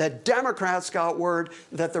game, the Democrats got word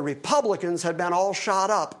that the Republicans had been all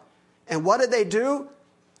shot up. And what did they do?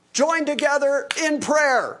 Join together in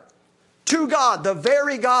prayer to God, the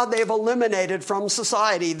very God they've eliminated from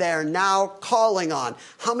society, they're now calling on.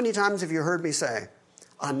 How many times have you heard me say,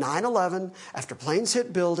 on 9/11, after planes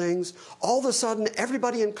hit buildings, all of a sudden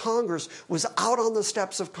everybody in Congress was out on the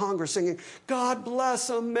steps of Congress singing, God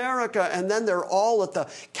bless America. And then they're all at the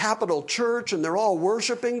Capitol Church and they're all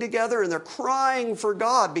worshiping together and they're crying for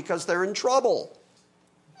God because they're in trouble.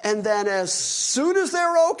 And then as soon as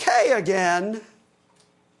they're okay again,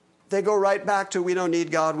 they go right back to, we don't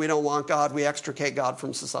need God, we don't want God, we extricate God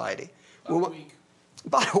from society.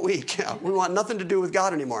 About a week, yeah. We want nothing to do with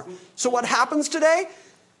God anymore. So what happens today?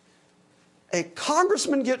 A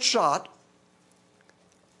congressman gets shot.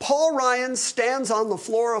 Paul Ryan stands on the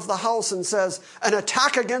floor of the House and says, an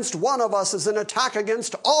attack against one of us is an attack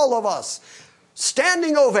against all of us.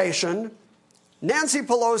 Standing ovation. Nancy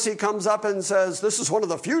Pelosi comes up and says, this is one of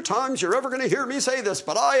the few times you're ever going to hear me say this,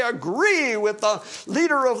 but I agree with the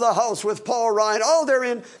leader of the House, with Paul Ryan. Oh, they're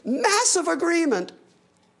in massive agreement.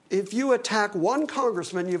 If you attack one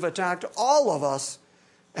congressman, you've attacked all of us,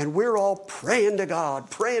 and we're all praying to God,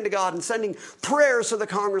 and sending prayers to the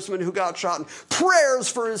congressman who got shot, and prayers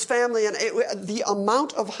for his family. And the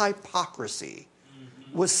amount of hypocrisy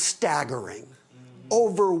was staggering,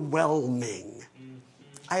 overwhelming.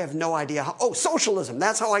 I have no idea how. Oh, socialism.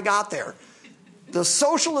 That's how I got there. The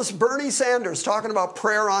socialist Bernie Sanders talking about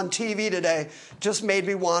prayer on TV today just made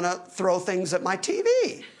me want to throw things at my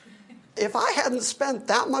TV. If I hadn't spent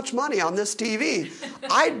that much money on this TV,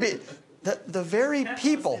 I'd be the very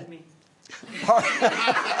people.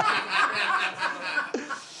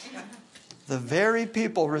 The very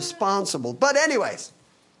people responsible. But anyways,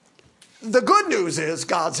 the good news is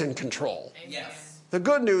God's in control. Yes. The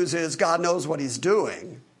good news is God knows what he's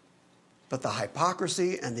doing. But the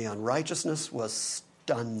hypocrisy and the unrighteousness was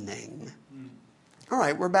stunning. All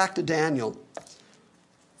right, we're back to Daniel.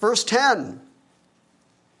 Verse 10.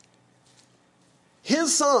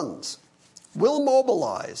 His sons will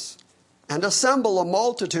mobilize and assemble a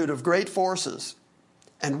multitude of great forces,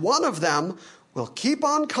 and one of them will keep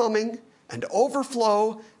on coming and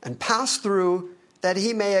overflow and pass through, that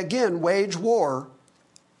he may again wage war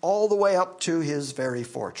all the way up to his very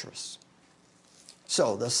fortress.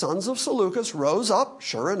 So the sons of Seleucus rose up,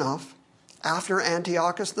 sure enough, after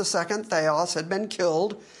Antiochus II Theos had been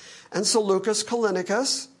killed, and Seleucus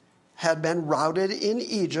Callinicus had been routed in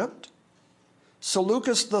Egypt.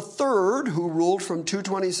 Seleucus III, who ruled from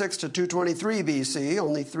 226 to 223 BC,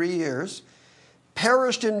 only 3 years,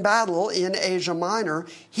 perished in battle in Asia Minor.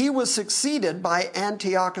 He was succeeded by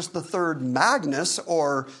Antiochus III Magnus,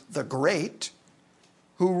 or the Great,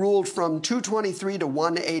 who ruled from 223 to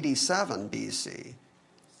 187 BC.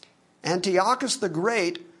 Antiochus the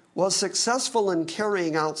Great was successful in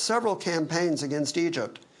carrying out several campaigns against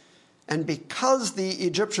Egypt, and because the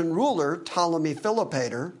Egyptian ruler, Ptolemy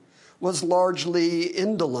Philopator, was largely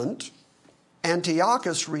indolent,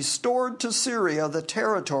 Antiochus restored to Syria the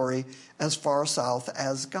territory as far south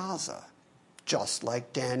as Gaza, just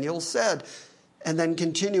like Daniel said. And then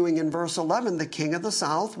continuing in verse 11, the king of the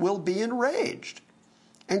south will be enraged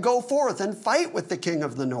and go forth and fight with the king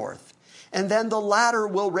of the north. And then the latter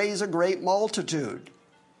will raise a great multitude,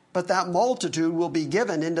 but that multitude will be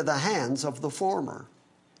given into the hands of the former.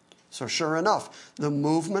 So sure enough, the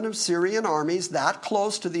movement of Syrian armies that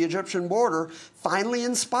close to the Egyptian border finally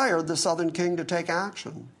inspired the southern king to take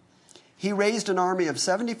action. He raised an army of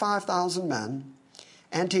 75,000 men.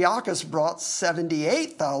 Antiochus brought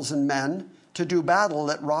 78,000 men to do battle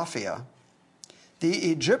at Raphia. The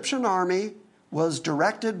Egyptian army was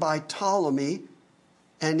directed by Ptolemy,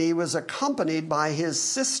 and he was accompanied by his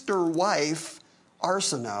sister wife,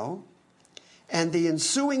 Arsinoe. And the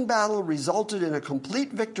ensuing battle resulted in a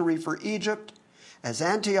complete victory for Egypt, as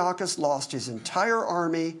Antiochus lost his entire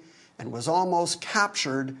army and was almost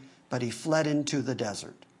captured, but he fled into the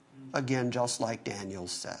desert. Again, just like Daniel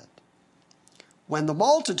said. When the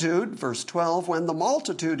multitude, verse 12, when the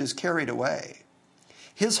multitude is carried away,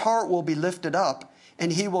 his heart will be lifted up,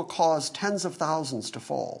 and he will cause tens of thousands to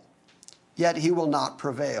fall. Yet he will not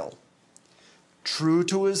prevail. True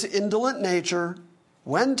to his indolent nature,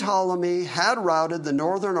 when Ptolemy had routed the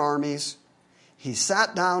northern armies, he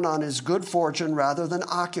sat down on his good fortune rather than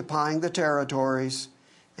occupying the territories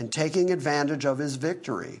and taking advantage of his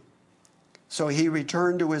victory. So he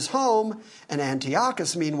returned to his home, and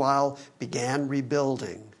Antiochus, meanwhile, began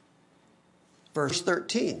rebuilding. Verse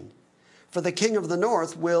 13, for the king of the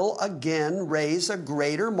north will again raise a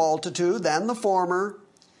greater multitude than the former,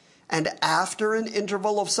 And after an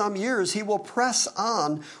interval of some years, he will press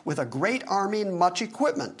on with a great army and much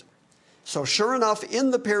equipment. So sure enough,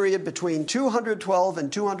 in the period between 212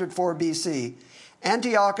 and 204 BC,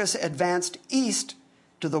 Antiochus advanced east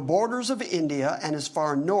to the borders of India and as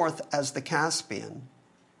far north as the Caspian.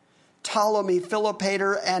 Ptolemy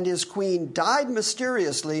Philopator and his queen died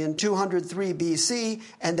mysteriously in 203 BC,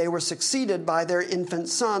 and they were succeeded by their infant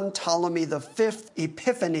son, Ptolemy V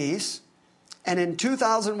Epiphanes. And in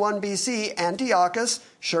 2001 BC, Antiochus,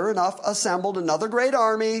 sure enough, assembled another great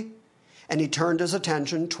army, and he turned his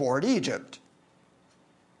attention toward Egypt.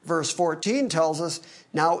 Verse 14 tells us,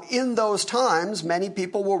 now in those times many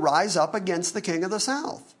people will rise up against the king of the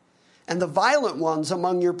south, and the violent ones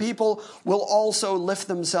among your people will also lift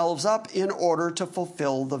themselves up in order to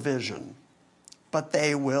fulfill the vision. But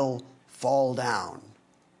they will fall down.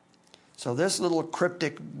 So this little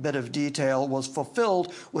cryptic bit of detail was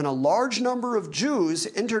fulfilled when a large number of Jews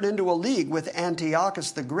entered into a league with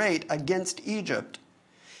Antiochus the Great against Egypt,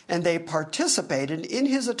 and they participated in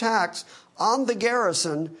his attacks on the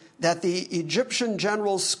garrison that the Egyptian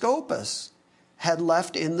general Scopas had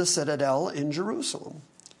left in the citadel in Jerusalem.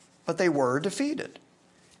 But they were defeated.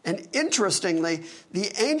 And interestingly,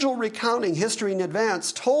 the angel recounting history in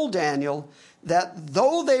advance told Daniel that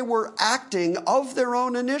though they were acting of their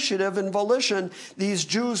own initiative and volition, these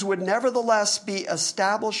Jews would nevertheless be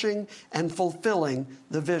establishing and fulfilling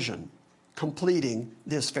the vision, completing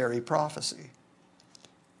this very prophecy.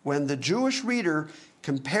 When the Jewish reader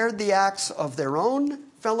compared the acts of their own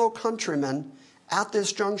fellow countrymen at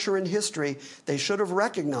this juncture in history, they should have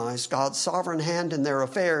recognized God's sovereign hand in their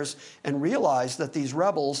affairs and realized that these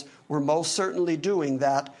rebels were most certainly doing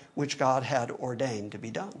that which God had ordained to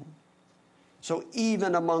be done. So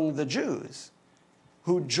even among the Jews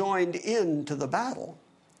who joined into the battle,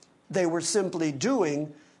 they were simply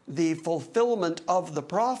doing the fulfillment of the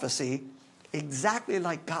prophecy exactly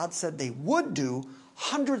like God said they would do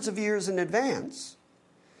hundreds of years in advance.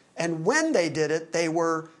 And when they did it, they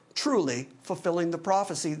were truly fulfilling the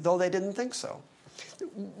prophecy, though they didn't think so.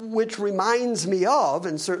 Which reminds me of,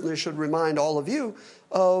 and certainly should remind all of you,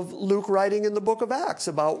 of Luke writing in the book of Acts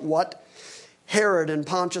about what Herod and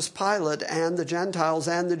Pontius Pilate and the Gentiles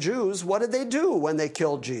and the Jews, what did they do when they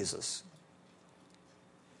killed Jesus?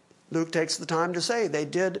 Luke takes the time to say they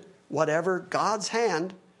did whatever God's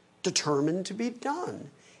hand determined to be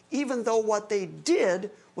done, even though what they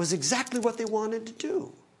did was exactly what they wanted to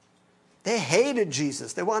do. They hated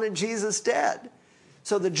Jesus. They wanted Jesus dead.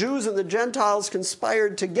 So the Jews and the Gentiles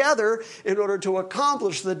conspired together in order to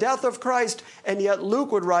accomplish the death of Christ, and yet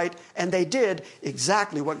Luke would write, and they did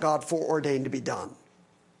exactly what God foreordained to be done.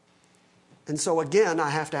 And so again, I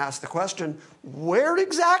have to ask the question, where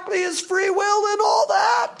exactly is free will in all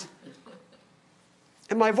that?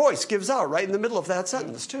 And my voice gives out right in the middle of that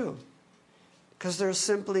sentence too. Because there's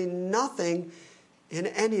simply nothing in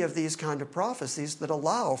any of these kind of prophecies that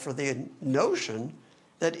allow for the notion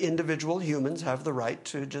that individual humans have the right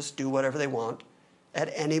to just do whatever they want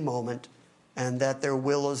at any moment, and that their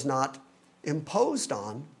will is not imposed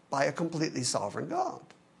on by a completely sovereign God.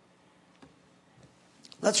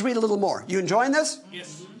 Let's read a little more. You enjoying this?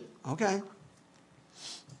 Yes. Okay.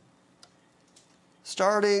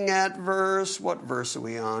 Starting at what verse are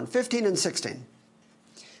we on? 15 and 16.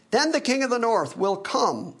 Then the king of the north will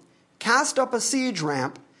come, cast up a siege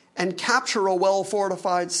ramp, and capture a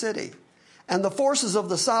well-fortified city. And the forces of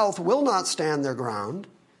the south will not stand their ground,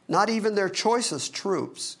 not even their choicest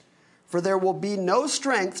troops, for there will be no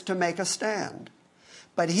strength to make a stand.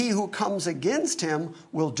 But he who comes against him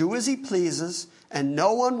will do as he pleases, and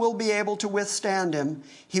no one will be able to withstand him.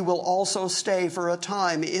 He will also stay for a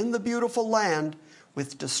time in the beautiful land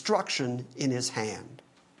with destruction in his hand.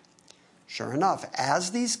 Sure enough,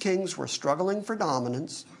 as these kings were struggling for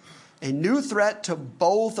dominance, a new threat to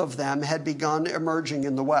both of them had begun emerging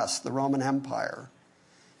in the West, the Roman Empire.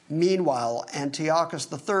 Meanwhile, Antiochus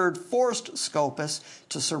III forced Scopas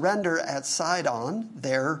to surrender at Sidon,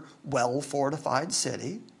 their well-fortified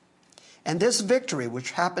city. And this victory,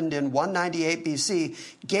 which happened in 198 BC,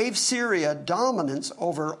 gave Syria dominance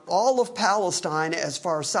over all of Palestine as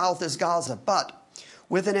far south as Gaza. But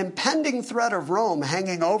with an impending threat of Rome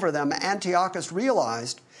hanging over them, Antiochus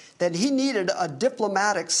realized that he needed a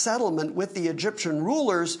diplomatic settlement with the Egyptian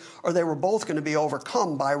rulers, or they were both going to be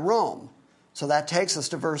overcome by Rome. So that takes us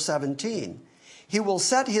to verse 17. He will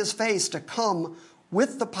set his face to come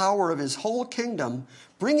with the power of his whole kingdom,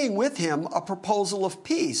 bringing with him a proposal of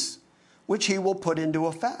peace, which he will put into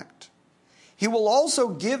effect. He will also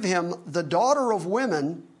give him the daughter of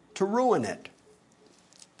women to ruin it,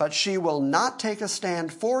 but she will not take a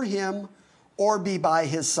stand for him or be by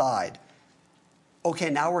his side. Okay,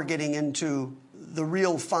 now we're getting into the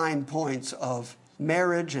real fine points of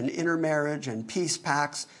marriage and intermarriage and peace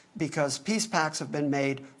pacts, because peace pacts have been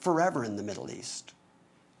made forever in the Middle East.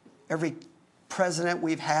 Every president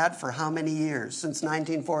we've had for how many years, since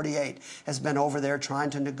 1948, has been over there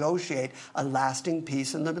trying to negotiate a lasting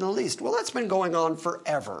peace in the Middle East. Well, that's been going on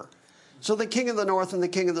forever. So the king of the north and the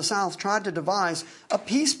king of the south tried to devise a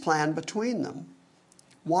peace plan between them.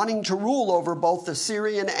 Wanting to rule over both the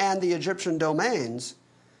Syrian and the Egyptian domains,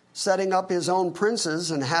 setting up his own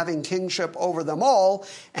princes and having kingship over them all,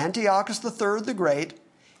 Antiochus III the Great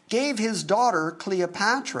gave his daughter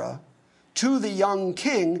Cleopatra to the young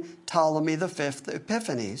king Ptolemy V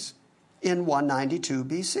Epiphanes in 192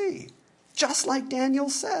 BC, just like Daniel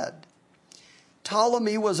said.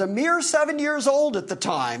 Ptolemy was a mere 7 years old at the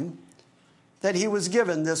time that he was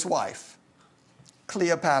given this wife,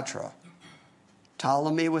 Cleopatra.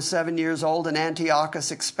 Ptolemy was 7 years old, and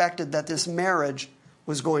Antiochus expected that this marriage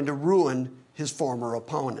was going to ruin his former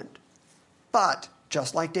opponent. But,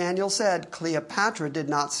 just like Daniel said, Cleopatra did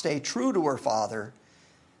not stay true to her father.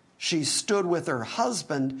 She stood with her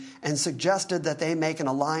husband and suggested that they make an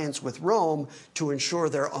alliance with Rome to ensure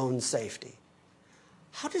their own safety.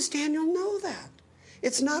 How does Daniel know that?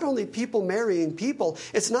 It's not only people marrying people.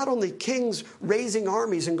 It's not only kings raising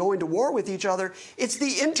armies and going to war with each other. It's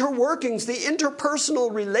the interworkings, the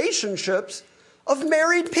interpersonal relationships of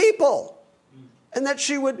married people. And that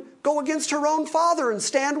she would go against her own father and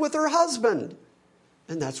stand with her husband.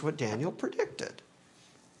 And that's what Daniel predicted.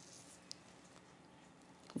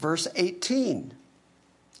 Verse 18.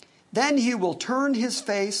 Then he will turn his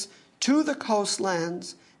face to the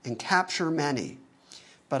coastlands and capture many.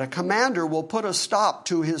 But a commander will put a stop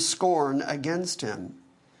to his scorn against him.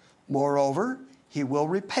 Moreover, he will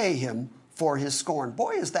repay him for his scorn.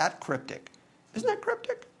 Boy, is that cryptic. Isn't that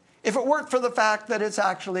cryptic? If it weren't for the fact that it's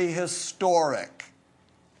actually historic.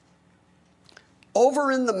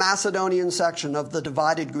 Over in the Macedonian section of the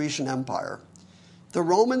divided Grecian Empire, the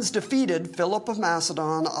Romans defeated Philip of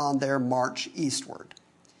Macedon on their march eastward.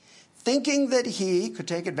 Thinking that he could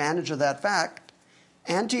take advantage of that fact,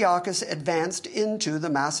 Antiochus advanced into the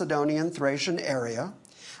Macedonian Thracian area,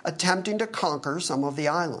 attempting to conquer some of the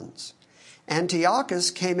islands. Antiochus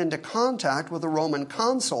came into contact with a Roman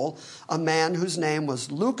consul, a man whose name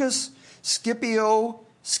was Lucius Scipio.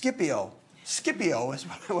 Scipio is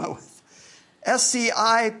what I went with.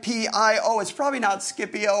 Scipio. It's probably not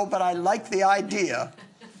Scipio, but I like the idea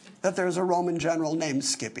that there's a Roman general named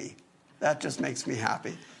Skippy. That just makes me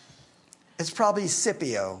happy. It's probably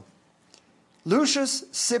Scipio. Lucius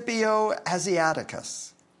Scipio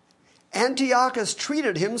Asiaticus. Antiochus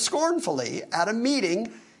treated him scornfully at a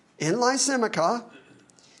meeting in Lysimachus,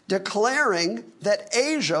 declaring that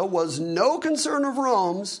Asia was no concern of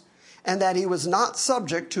Rome's and that he was not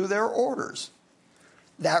subject to their orders.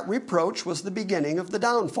 That reproach was the beginning of the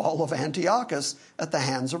downfall of Antiochus at the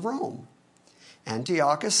hands of Rome.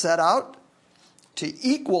 Antiochus set out to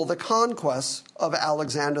equal the conquests of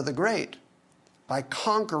Alexander the Great by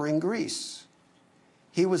conquering Greece.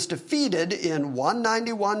 He was defeated in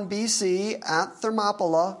 191 BC at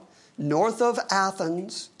Thermopylae, north of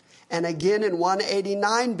Athens, and again in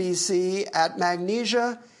 189 BC at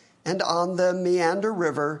Magnesia and on the Meander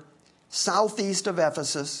River, southeast of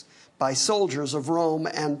Ephesus, by soldiers of Rome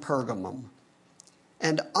and Pergamum.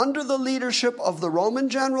 And under the leadership of the Roman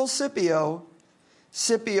general Scipio,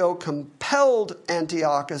 Scipio compelled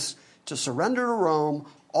Antiochus to surrender to Rome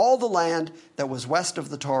all the land that was west of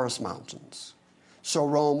the Taurus Mountains. So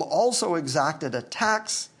Rome also exacted a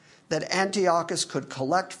tax that Antiochus could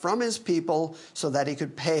collect from his people so that he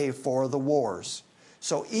could pay for the wars.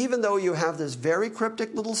 So even though you have this very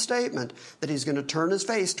cryptic little statement that he's going to turn his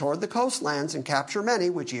face toward the coastlands and capture many,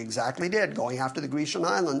 which he exactly did, going after the Grecian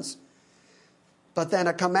islands, but then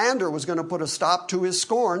a commander was going to put a stop to his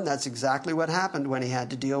scorn. That's exactly what happened when he had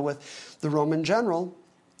to deal with the Roman general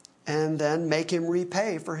and then make him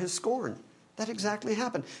repay for his scorn. That exactly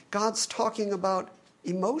happened. God's talking about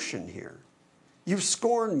emotion here. You've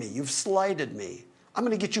scorned me. You've slighted me. I'm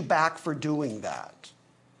going to get you back for doing that.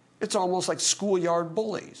 It's almost like schoolyard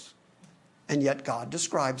bullies. And yet God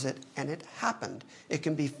describes it, and it happened. It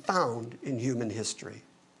can be found in human history.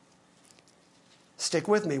 Stick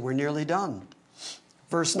with me. We're nearly done.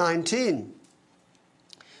 Verse 19.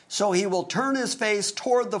 So he will turn his face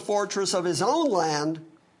toward the fortress of his own land,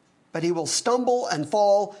 but he will stumble and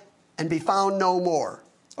fall and be found no more.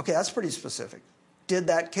 Okay, that's pretty specific. Did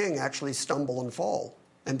that king actually stumble and fall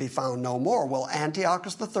and be found no more? Well,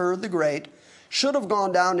 Antiochus III the Great should have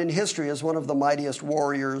gone down in history as one of the mightiest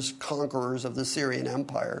warriors, conquerors of the Syrian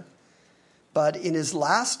Empire. But in his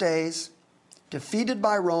last days, Defeated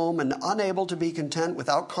by Rome and unable to be content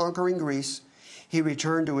without conquering Greece, he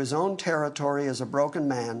returned to his own territory as a broken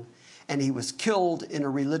man, and he was killed in a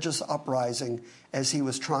religious uprising as he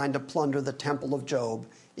was trying to plunder the temple of Job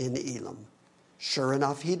in Elam. Sure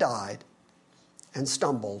enough, he died and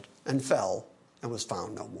stumbled and fell and was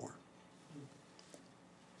found no more.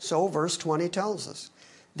 So verse 20 tells us,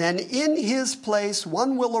 then in his place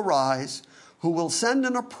one will arise who will send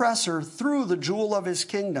an oppressor through the jewel of his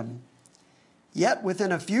kingdom. Yet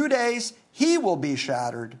within a few days he will be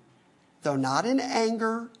shattered, though not in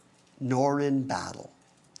anger nor in battle.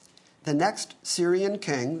 The next Syrian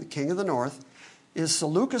king, the king of the north, is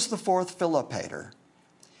Seleucus IV Philopator.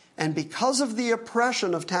 And because of the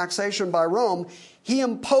oppression of taxation by Rome, he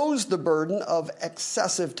imposed the burden of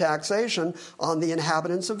excessive taxation on the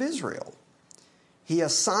inhabitants of Israel. He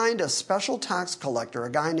assigned a special tax collector,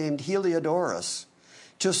 a guy named Heliodorus,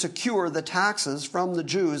 to secure the taxes from the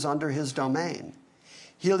Jews under his domain.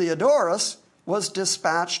 Heliodorus was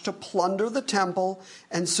dispatched to plunder the temple,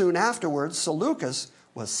 and soon afterwards Seleucus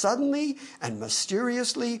was suddenly and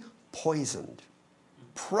mysteriously poisoned.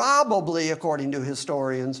 Probably, according to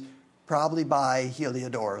historians, probably by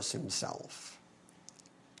Heliodorus himself.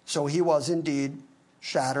 So he was indeed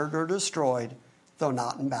shattered or destroyed, though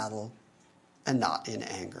not in battle and not in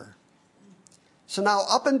anger. So now,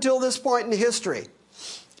 up until this point in history,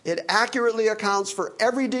 it accurately accounts for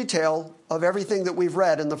every detail of everything that we've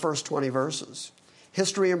read in the first 20 verses.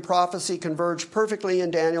 History and prophecy converge perfectly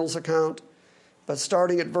in Daniel's account, but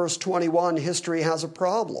starting at verse 21, history has a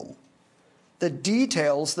problem. The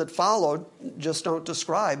details that followed just don't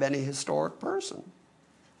describe any historic person.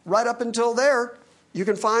 Right up until there, you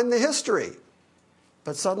can find the history.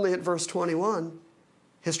 But suddenly at verse 21,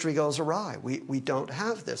 history goes awry. We don't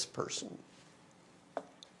have this person.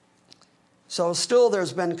 So still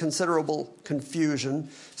there's been considerable confusion.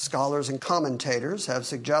 Scholars and commentators have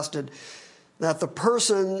suggested that the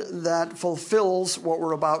person that fulfills what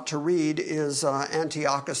we're about to read is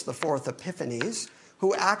Antiochus IV Epiphanes,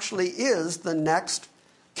 who actually is the next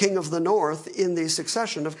king of the north in the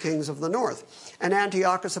succession of kings of the north. And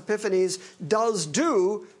Antiochus Epiphanes does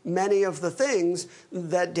do many of the things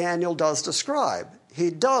that Daniel does describe. He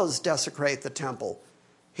does desecrate the temple.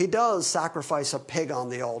 He does sacrifice a pig on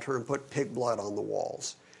the altar and put pig blood on the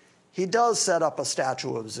walls. He does set up a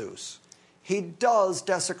statue of Zeus. He does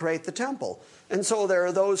desecrate the temple. And so there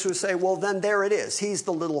are those who say, well, then there it is. He's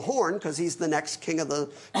the little horn because he's the next king of the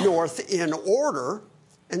north in order,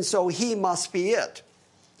 and so he must be it.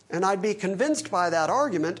 And I'd be convinced by that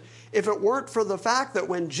argument if it weren't for the fact that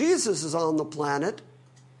when Jesus is on the planet,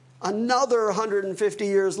 another 150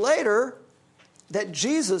 years later, that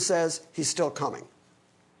Jesus says he's still coming.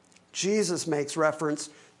 Jesus makes reference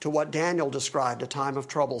to what Daniel described, a time of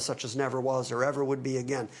trouble such as never was or ever would be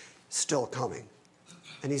again, still coming.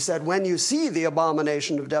 And he said, when you see the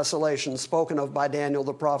abomination of desolation spoken of by Daniel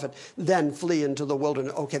the prophet, then flee into the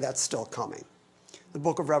wilderness. Okay, that's still coming. The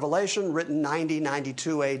book of Revelation, written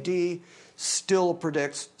 92 AD, still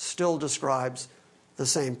predicts, still describes the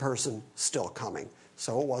same person still coming.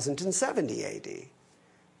 So it wasn't in 70 AD.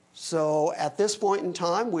 So at this point in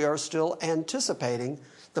time, we are still anticipating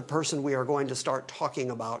the person we are going to start talking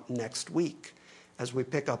about next week as we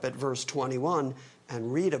pick up at verse 21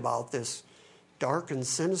 and read about this dark and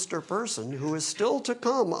sinister person who is still to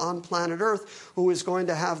come on planet Earth, who is going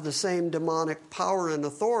to have the same demonic power and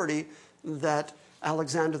authority that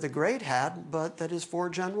Alexander the Great had, but that his four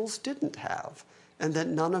generals didn't have, and that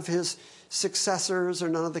none of his successors or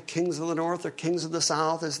none of the kings of the north or kings of the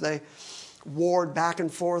south, as they warred back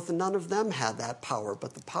and forth, none of them had that power,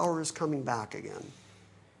 but the power is coming back again.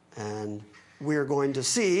 And we're going to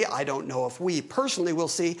see, I don't know if we personally will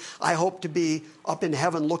see, I hope to be up in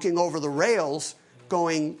heaven looking over the rails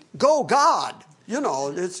going, go God! You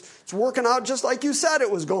know, it's working out just like you said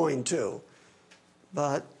it was going to.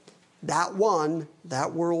 But that one,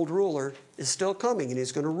 that world ruler, is still coming, and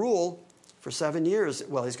he's going to rule for 7 years.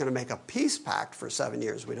 Well, he's going to make a peace pact for 7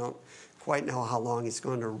 years. We don't quite know how long he's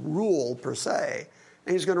going to rule, per se.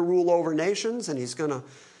 And he's going to rule over nations, and he's going to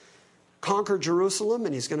conquer Jerusalem,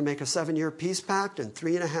 and he's going to make a 7-year peace pact, and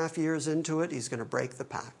 3.5 years into it, he's going to break the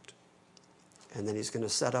pact. And then he's going to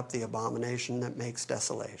set up the abomination that makes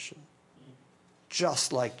desolation,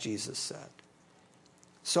 just like Jesus said.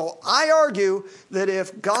 So I argue that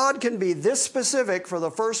if God can be this specific for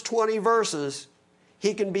the first 20 verses,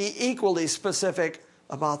 he can be equally specific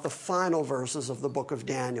about the final verses of the book of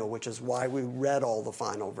Daniel, which is why we read all the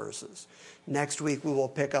final verses. Next week we will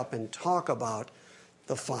pick up and talk about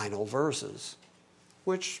the final verses,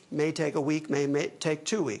 which may take a week, may take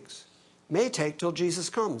 2 weeks, may take till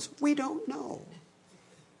Jesus comes. We don't know.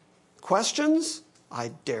 Questions?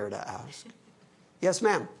 I dare to ask. Yes,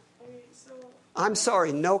 ma'am. I'm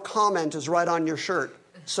sorry, no comment is right on your shirt,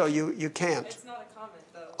 so you can't. It's not a comment,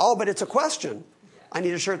 though. Oh, but it's a question. Yeah. I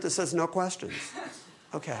need a shirt that says no questions.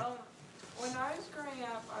 Okay. When I was growing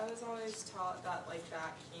up, I was always taught that, like,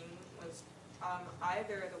 that king was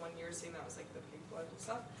either the one you were saying that was, like, the pig blood and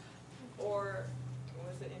stuff, or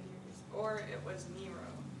was it Indians, or it was Nero.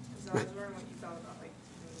 Because I was wondering what you thought about, like,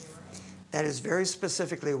 Nero. That is very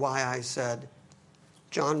specifically why I said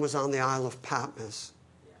John was on the Isle of Patmos,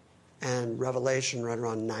 and Revelation read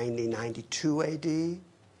around 90, 92 AD.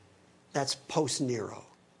 That's post-Nero.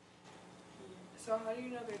 So how do you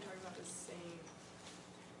know they're talking about the same,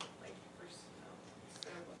 like, personnel?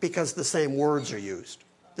 Because the same words are used,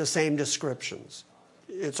 the same descriptions.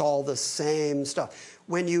 It's all the same stuff.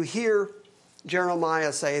 When you hear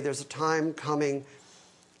Jeremiah say there's a time coming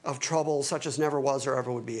of trouble such as never was or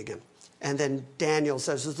ever would be again. And then Daniel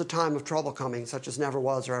says there's a time of trouble coming such as never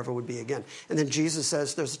was or ever would be again. And then Jesus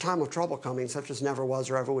says there's a time of trouble coming such as never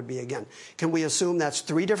was or ever would be again. Can we assume that's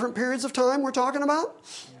 3 different periods of time we're talking about?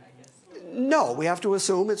 Yeah, I guess so. No, we have to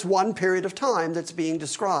assume it's one period of time that's being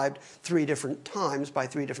described 3 different times by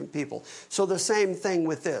 3 different people. So the same thing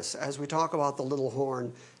with this. As we talk about the little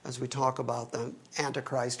horn, as we talk about the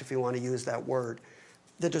Antichrist, if you want to use that word,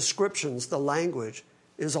 the descriptions, the language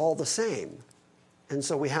is all the same. And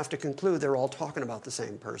so we have to conclude they're all talking about the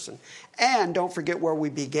same person. And don't forget where we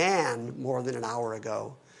began more than an hour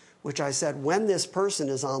ago, which I said when this person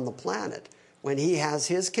is on the planet, when he has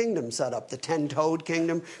his kingdom set up, the 10-toed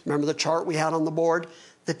kingdom, remember the chart we had on the board?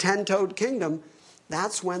 The 10-toed kingdom,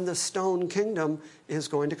 that's when the stone kingdom is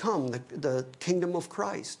going to come, the kingdom of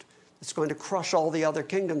Christ. It's going to crush all the other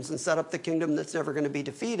kingdoms and set up the kingdom that's never going to be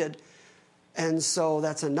defeated. And so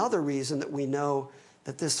that's another reason that we know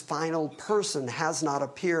that this final person has not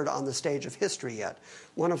appeared on the stage of history yet.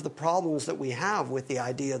 One of the problems that we have with the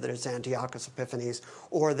idea that it's Antiochus Epiphanes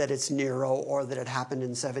or that it's Nero or that it happened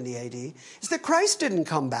in 70 AD is that Christ didn't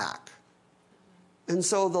come back. And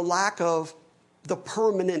so the lack of the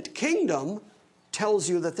permanent kingdom tells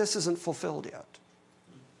you that this isn't fulfilled yet.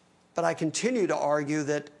 But I continue to argue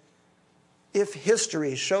that if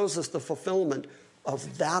history shows us the fulfillment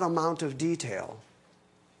of that amount of detail,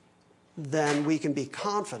 then we can be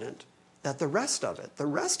confident that the rest of it, the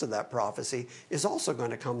rest of that prophecy, is also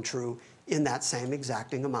going to come true in that same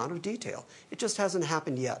exacting amount of detail. It just hasn't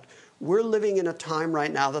happened yet. We're living in a time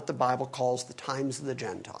right now that the Bible calls the times of the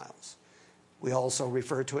Gentiles. We also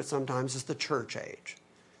refer to it sometimes as the church age.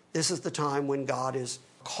 This is the time when God is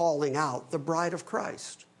calling out the bride of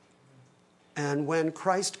Christ. And when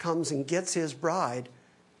Christ comes and gets his bride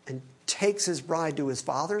and takes his bride to his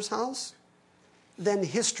Father's house, then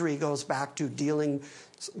history goes back to dealing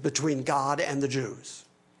between God and the Jews.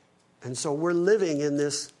 And so we're living in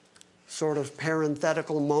this sort of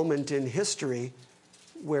parenthetical moment in history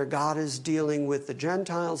where God is dealing with the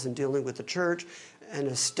Gentiles and dealing with the church and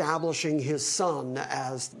establishing his Son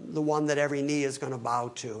as the one that every knee is going to bow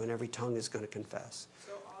to and every tongue is going to confess.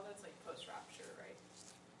 So all that's like post-rapture, right?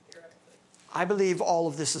 Theoretically. I believe all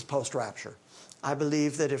of this is post-rapture. I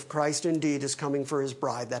believe that if Christ indeed is coming for his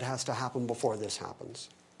bride, that has to happen before this happens.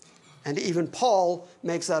 And even Paul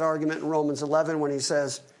makes that argument in Romans 11 when he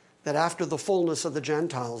says that after the fullness of the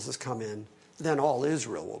Gentiles has come in, then all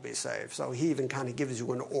Israel will be saved. So he even kind of gives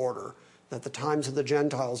you an order that the times of the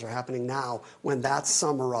Gentiles are happening now. When that's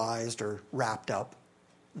summarized or wrapped up,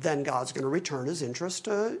 then God's going to return his interest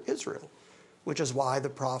to Israel, which is why the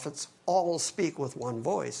prophets all speak with one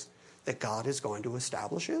voice, that God is going to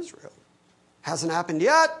establish Israel. Hasn't happened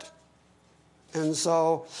yet. And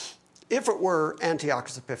so if it were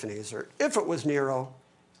Antiochus Epiphanes or if it was Nero,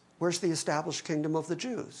 where's the established kingdom of the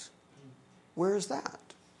Jews? Where is that?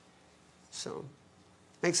 So,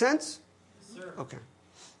 make sense? Yes, sir. Okay.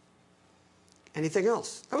 Anything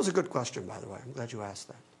else? That was a good question, by the way. I'm glad you asked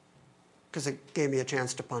that, because it gave me a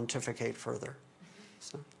chance to pontificate further.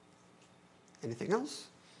 So, anything else?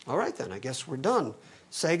 All right, then. I guess we're done.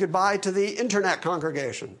 Say goodbye to the internet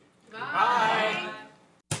congregation. Bye.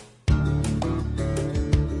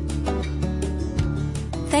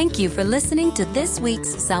 Thank you for listening to this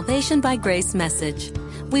week's Salvation by Grace message.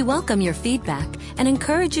 We welcome your feedback and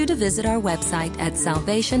encourage you to visit our website at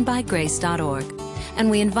salvationbygrace.org. And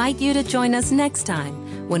we invite you to join us next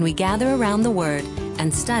time when we gather around the Word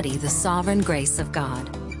and study the sovereign grace of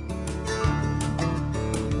God.